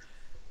of,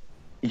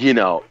 you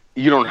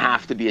don't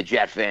have to be a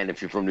Jet fan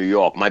if you're from New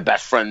York. My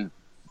best friend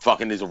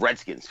fucking is a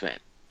Redskins fan.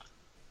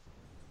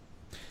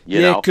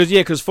 You know?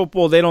 Because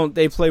football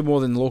they play more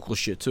than local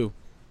shit too.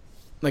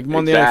 Like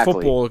Monday Night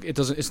Football,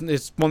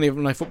 it's Monday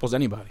Night Football's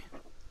anybody.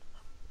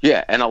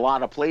 Yeah, and a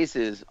lot of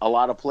places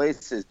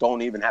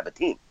don't even have a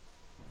team.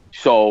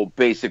 So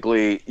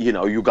basically,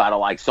 you gotta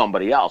like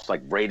somebody else,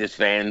 like Raiders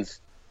fans,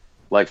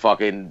 like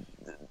fucking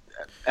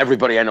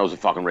everybody I know is a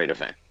fucking Raider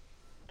fan.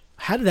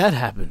 How did that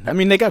happen? I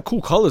mean, they got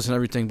cool colors and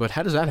everything, but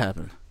how does that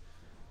happen?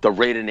 The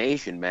Raider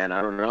Nation, man,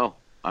 I don't know.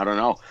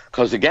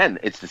 Because again,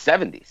 it's the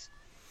 70s.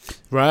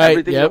 Right.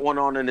 Everything that went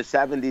on in the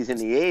 70s and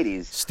the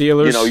 80s.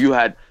 Steelers. You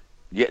had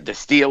the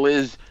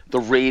Steelers,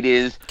 the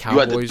Raiders. Cowboys. You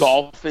had the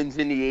Dolphins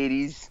in the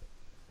 80s.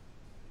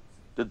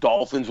 The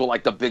Dolphins were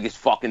like the biggest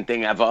fucking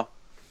thing ever.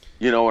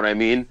 You know what I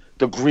mean?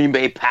 The Green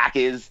Bay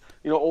Packers.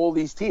 All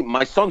these teams.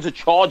 My son's a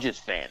Chargers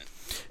fan.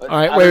 All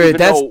right, wait.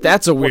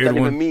 That's a weird what that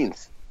one. even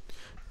means.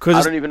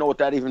 I don't even know what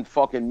that even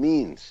fucking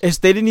means.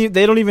 They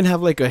don't even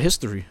have like a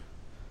history.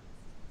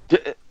 He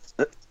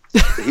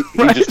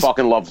just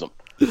fucking loves them.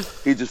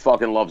 He just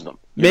fucking loves them.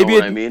 You Maybe know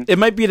what I mean? It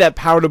might be that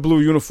powder blue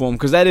uniform,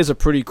 because that is a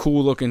pretty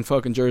cool looking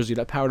fucking jersey.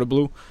 That powder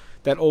blue,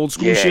 that old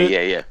school shit.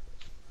 Yeah.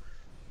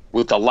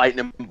 With the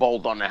lightning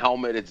bolt on the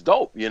helmet, it's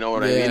dope. You know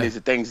what I mean? These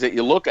are things that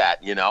you look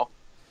at, you know.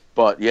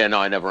 But yeah, no,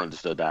 I never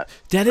understood that.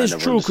 That is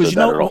true, because you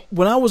know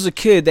when I was a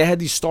kid, they had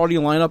these starting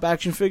lineup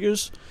action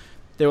figures.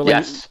 They were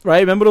like, right?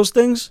 Remember those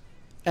things?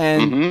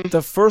 And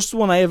the first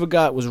one I ever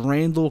got was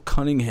Randall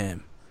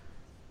Cunningham.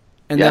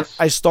 And then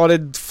I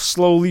started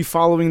slowly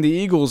following the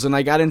Eagles, and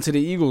I got into the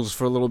Eagles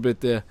for a little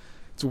bit there.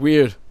 It's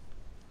weird.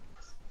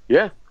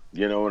 Yeah,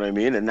 you know what I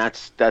mean? And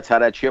that's how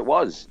that shit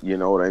was. You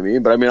know what I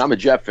mean? But I mean, I'm a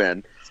Jet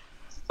fan.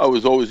 I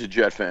was always a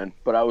Jet fan,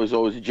 but I was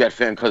always a Jet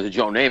fan because of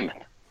Joe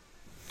Namath.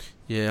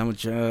 Yeah,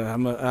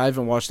 I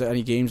haven't watched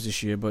any games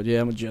this year, but yeah,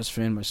 I'm a Jets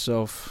fan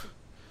myself.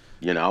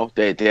 You know,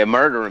 they're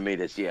murdering me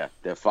this year.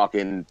 They're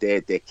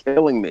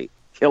killing me.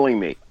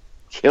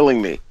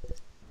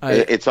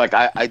 It's like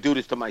I do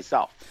this to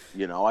myself.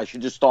 You know, I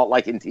should just start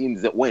liking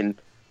teams that win.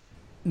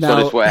 So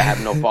this way I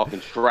have no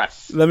fucking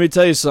stress. Let me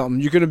tell you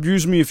something. You can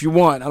abuse me if you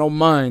want. I don't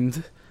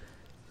mind.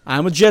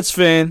 I'm a Jets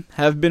fan.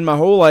 Have been my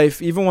whole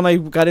life. Even when I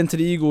got into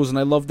the Eagles and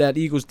I loved that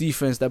Eagles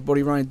defense, that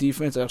Buddy Ryan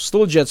defense, I'm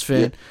still a Jets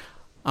fan. Yeah.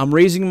 I'm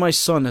raising my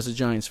son as a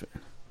Giants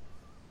fan.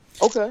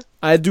 Okay.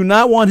 I do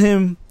not want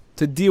him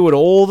to deal with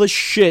all the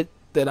shit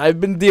that I've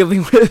been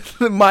dealing with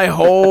my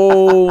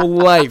whole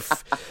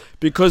life.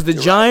 Because the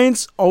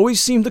Giants always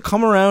seem to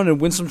come around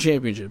and win some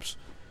championships.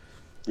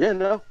 Yeah,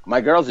 no. My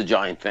girl's a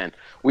Giant fan.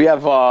 We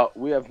got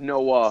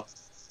no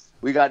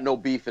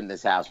beef in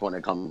this house when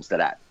it comes to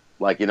that.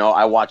 Like, you know,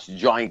 I watch the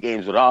Giant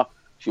games with her.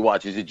 She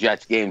watches the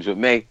Jets games with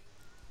me.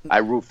 I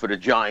root for the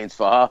Giants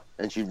for her,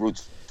 and she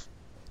roots.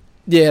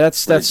 Yeah,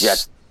 that's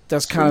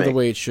kind of the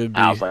way it should be.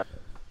 I was like,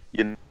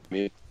 you know what I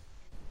mean?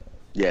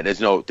 Yeah,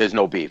 there's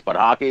no beef. But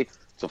hockey,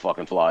 it's a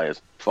fucking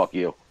Flyers. Fuck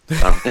you. I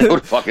don't know who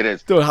the fuck it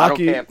is. Dude, I don't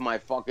care if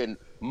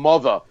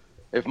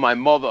my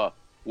mother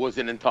was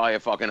an entire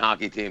fucking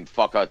hockey team,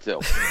 fuck her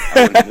too.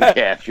 I wouldn't even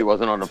care if she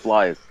wasn't on the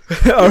Flyers.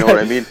 You know what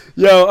I mean?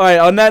 Yo, all right,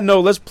 on that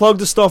note, let's plug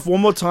the stuff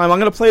one more time. I'm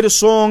going to play the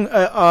song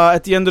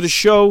at the end of the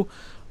show.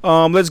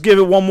 Let's give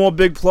it one more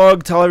big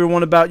plug. Tell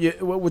everyone about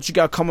what you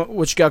got coming up,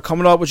 what you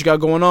got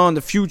going on,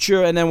 the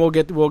future, and then we'll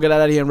get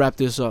out of here and wrap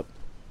this up.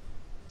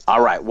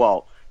 All right,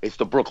 well, it's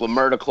the Brooklyn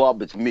Murder Club.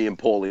 It's me and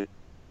Paulie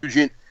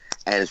Nugent,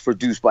 and it's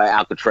produced by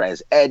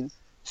Alcatraz Ed.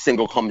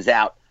 Single comes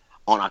out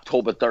on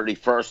October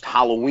 31st,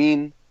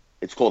 Halloween.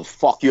 It's called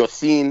Fuck Your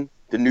Scene,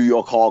 the New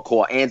York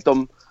hardcore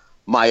anthem.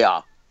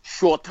 My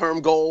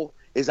short-term goal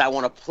is I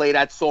want to play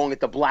that song at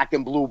the Black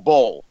and Blue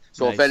Bowl.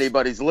 So If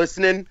anybody's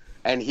listening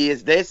and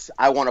hears this,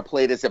 I want to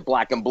play this at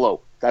Black and Blue.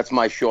 That's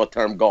my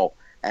short-term goal.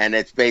 And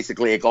it's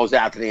basically, it goes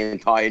out to the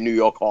entire New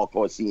York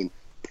hardcore scene,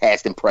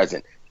 past and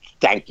present.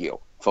 Thank you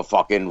for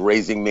fucking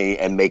raising me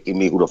and making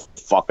me who the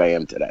fuck I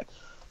am today.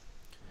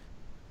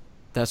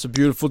 That's a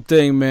beautiful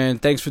thing, man.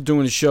 Thanks for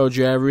doing the show,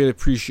 Jay. I really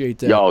appreciate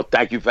that. Yo,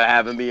 thank you for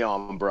having me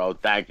on, bro.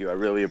 Thank you. I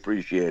really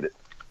appreciate it.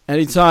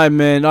 Anytime,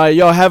 man. All right,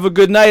 yo, have a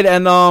good night.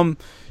 And,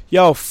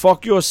 yo,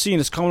 Fuck Your Scene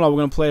is coming up. We're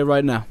going to play it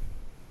right now.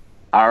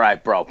 All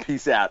right, bro.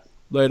 Peace out.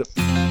 Later.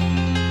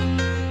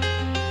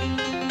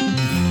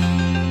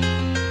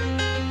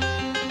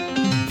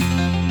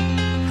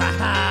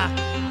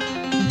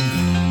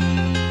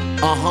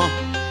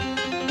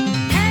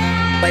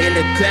 Laying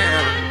it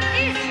down.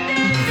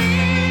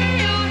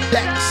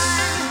 Lex.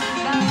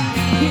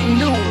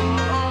 New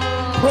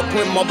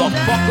Brooklyn,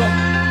 motherfucker.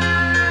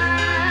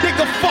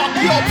 Nigga, fuck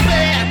your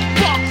band,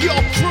 fuck your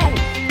crew,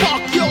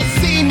 fuck your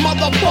scene,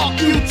 motherfuck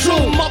you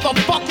too.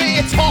 Motherfucker,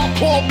 it's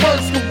hardcore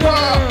versus the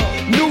world.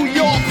 New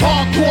York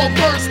hardcore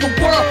versus the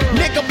world.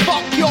 Nigga,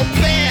 fuck your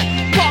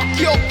band, fuck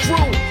your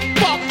crew,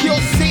 fuck your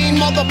scene,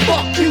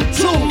 motherfuck you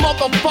too.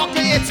 Motherfucker,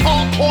 it's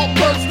hardcore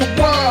versus the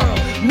world.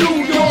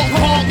 New York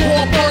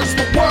hardcore versus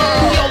the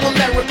world. Yo,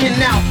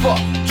 American Alpha.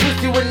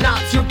 You and not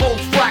your bones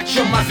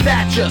fracture my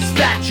stature.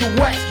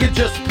 Statuesque, you're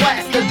just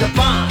plaster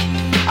divine.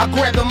 I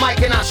grab the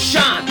mic and I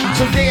shine.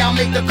 Someday I'll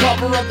make the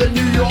cover of the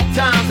New York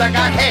Times. I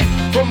got hit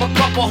from a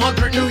couple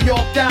hundred New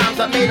York dimes.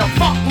 I made a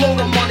fuckload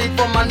of money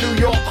from my New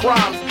York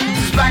crimes.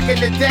 Since back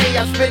in the day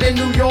I spit in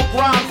New York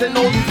rhymes. And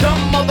all you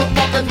dumb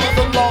motherfuckers must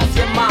have lost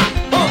your mind.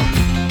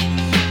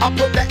 I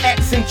put the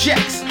X in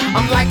checks.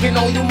 I'm liking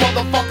all you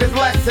motherfuckers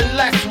less and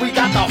less. We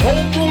got the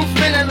whole room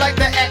spinning like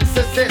the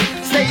Exorcist.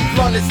 Stay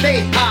blunt and stay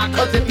high,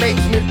 cause it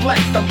makes me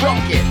blessed. I'm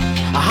rugged.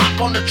 I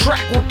hop on the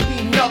track with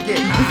P Nugget.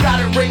 We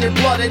got it raining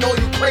blood and all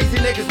you crazy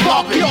niggas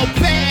love it. Fuck your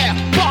band,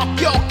 fuck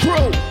your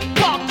crew,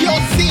 fuck your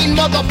scene,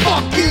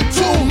 motherfuck you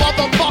too.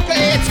 Motherfucker,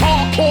 it's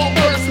hardcore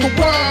versus the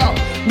world.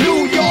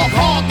 New York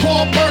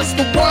hardcore versus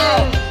the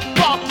world.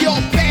 Fuck your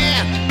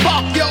band,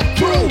 fuck your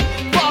crew,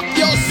 fuck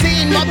your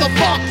scene,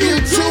 motherfuck you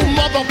too.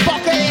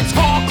 Motherfucker, it's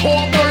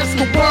hardcore versus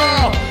the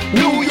world.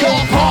 New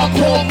York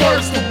hardcore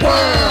versus the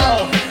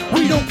world.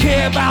 We don't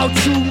care about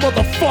you,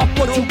 motherfucker,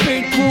 what you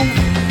been through.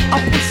 I'll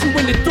push you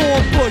in the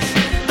thorn bush,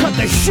 cut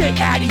the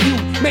shit out of you,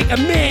 make a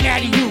man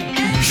out of you.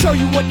 Show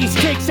you what these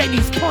kicks and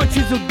these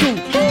punches will do.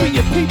 Be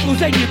your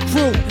peoples and your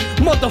crew,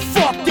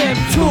 motherfuck them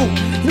too.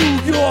 New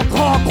York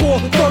hardcore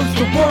versus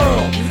the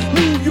world.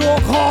 New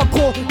York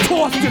hardcore,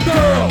 toss the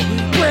girl.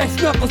 Brass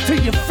knuckles to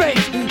your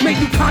face, make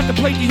you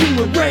contemplate the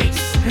human race.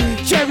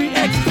 Cherry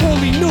X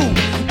fully new,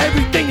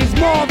 everything is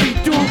Marvy,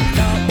 dude.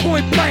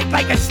 Point blank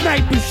like a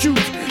sniper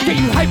shoots, get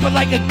you hyper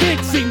like a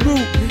Dixie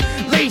root.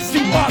 Lace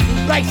you up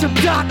like some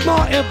Doc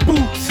Martin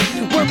boots.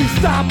 When we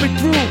stomping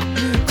through,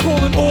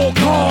 calling all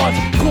cars,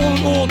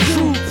 calling all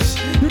troops.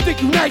 You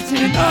think you nicer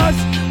than us?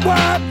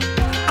 What?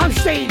 I'm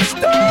saying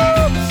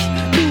stoops.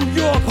 New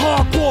York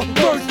hardcore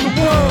versus the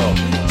world.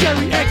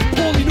 Jerry X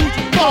Paulie News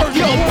Fuck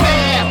your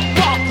band,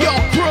 fuck your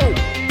crew,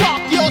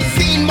 fuck your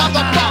scene,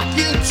 motherfuck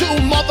you too,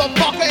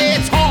 motherfucker.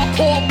 It's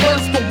hardcore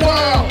versus the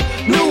world.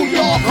 New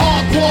York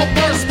hardcore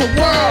versus the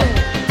world.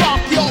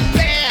 Fuck your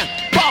band,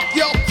 fuck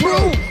your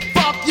crew,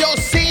 fuck your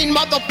scene,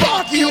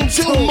 motherfuck you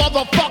too,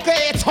 motherfucker.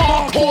 It's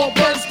hardcore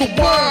versus the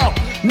world.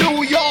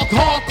 New York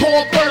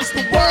hardcore versus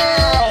the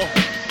world.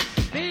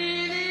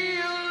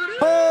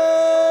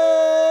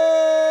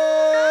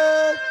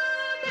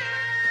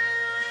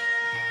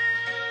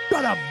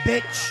 Shut up,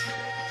 bitch.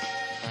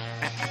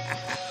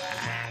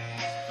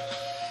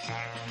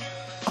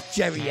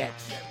 Jerry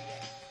X.